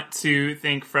we want to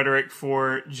thank Frederick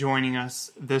for joining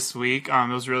us this week. It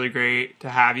was really great to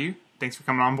have you. Thanks for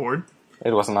coming on board.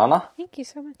 It was an honor. Thank you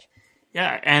so much.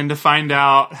 Yeah, and to find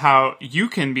out how you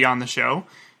can be on the show,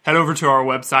 head over to our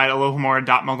website,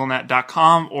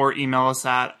 alohomora.mugglenet.com, or email us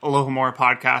at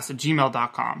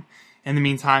alohomorapodcast@gmail.com. In the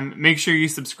meantime, make sure you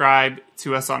subscribe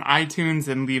to us on iTunes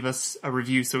and leave us a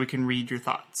review so we can read your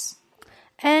thoughts.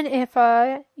 And if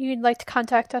you'd like to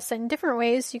contact us in different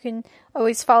ways, you can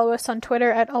always follow us on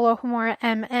Twitter at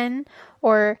AlohomoraMN,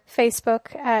 or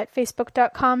Facebook at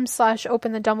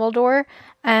facebook.com/openthedumbledore.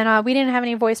 And we didn't have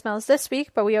any voicemails this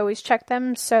week, but we always check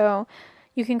them, so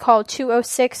you can call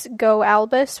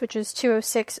 206-GO-ALBUS, which is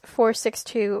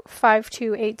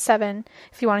 206-462-5287,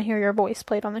 if you want to hear your voice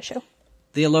played on the show.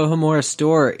 The Alohomora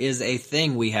store is a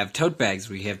thing. We have tote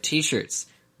bags, we have t-shirts.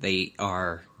 They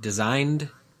are designed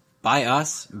by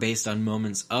us based on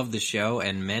moments of the show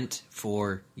and meant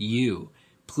for you.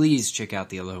 Please check out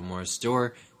the Alohomora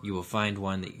store. You will find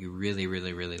one that you really,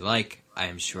 really, really like. I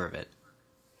am sure of it.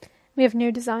 We have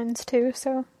new designs too,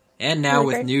 so... And now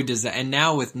with new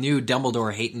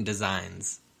Dumbledore Hayton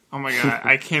designs. Oh my god,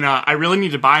 I cannot. I really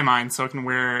need to buy mine so I can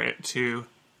wear it to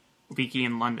Leaky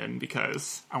in London,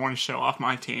 because I want to show off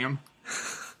my team.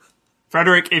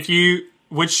 Frederick,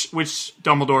 which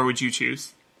Dumbledore would you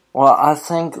choose? Well, I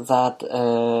think that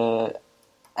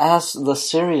as the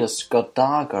series got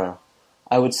darker,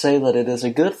 I would say that it is a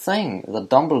good thing that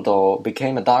Dumbledore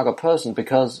became a darker person,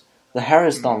 because the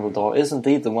Harris Dumbledore is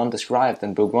indeed the one described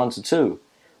in book 1 to 2.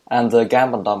 And the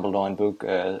Gambit Dumbledore in book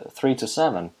 3 to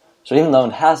 7. So even though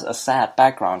it has a sad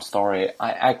background story,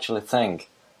 I actually think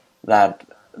that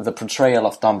the portrayal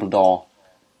of Dumbledore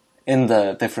in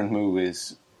the different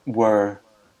movies were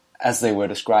as they were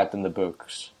described in the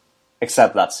books.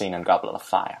 Except that scene in Goblet of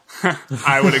Fire.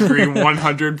 I would agree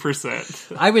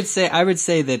 100%. I would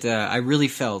say that I really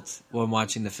felt when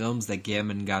watching the films that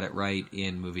Gaiman got it right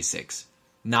in movie 6.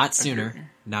 Not sooner.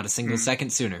 Not a single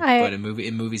second sooner. But in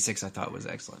movie 6, I thought was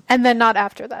excellent. And then not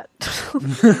after that.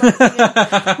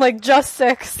 Like just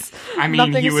 6. I mean,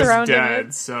 Nothing he was surrounding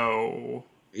dead, so...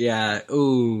 Yeah.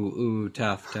 Ooh,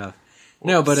 tough.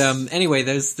 No, but anyway,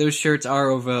 those shirts are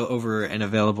over and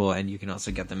available, and you can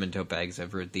also get them in tote bags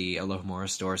over at the Alohomora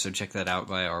store, so check that out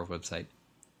via our website.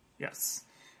 Yes.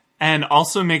 And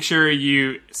also make sure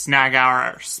you snag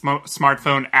our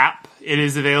smartphone app. It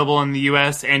is available in the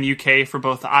US and UK for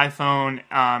both the iPhone.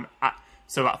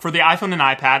 So for the iPhone and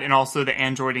iPad, and also the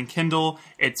Android and Kindle,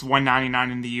 it's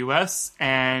 $199 in the US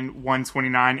and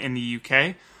 $129 in the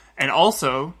UK. And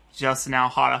also, just now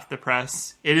hot off the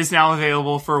press, it is now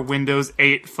available for Windows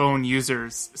 8 phone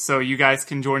users. So you guys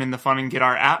can join in the fun and get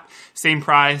our app. Same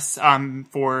price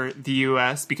for the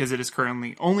US, because it is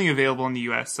currently only available in the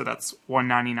US, so that's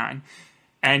 $199.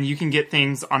 And you can get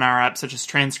things on our app such as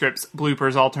transcripts,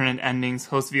 bloopers, alternate endings,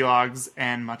 host vlogs,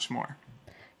 and much more.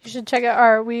 You should check out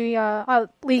our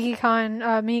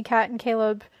LeakyCon. Me, Kat, and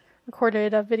Caleb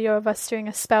recorded a video of us doing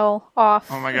a spell off.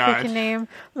 Oh my if gosh. we can name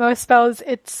most spells.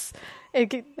 It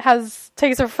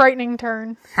takes a frightening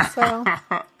turn. So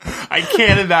I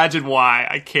can't imagine why.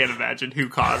 I can't imagine who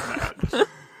caused that.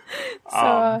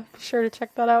 be sure to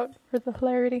check that out for the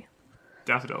hilarity.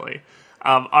 Definitely.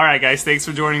 All right, guys. Thanks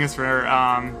for joining us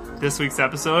for this week's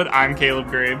episode. I'm Caleb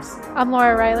Graves. I'm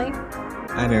Laura Riley.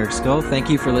 I'm Eric Skull. Thank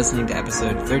you for listening to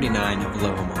episode 39 of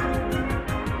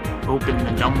Alohomora. Open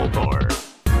the Dumbledore.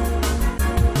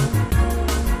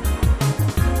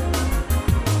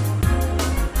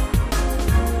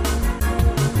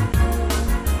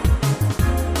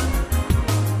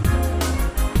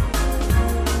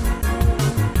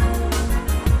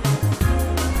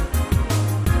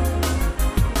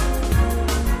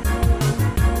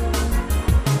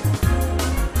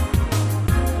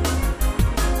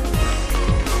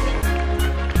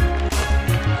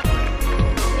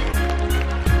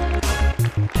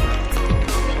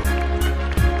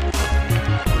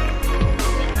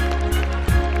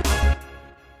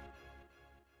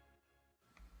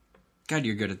 God,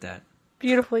 you're good at that.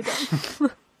 Beautifully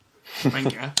done.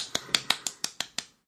 Thank you.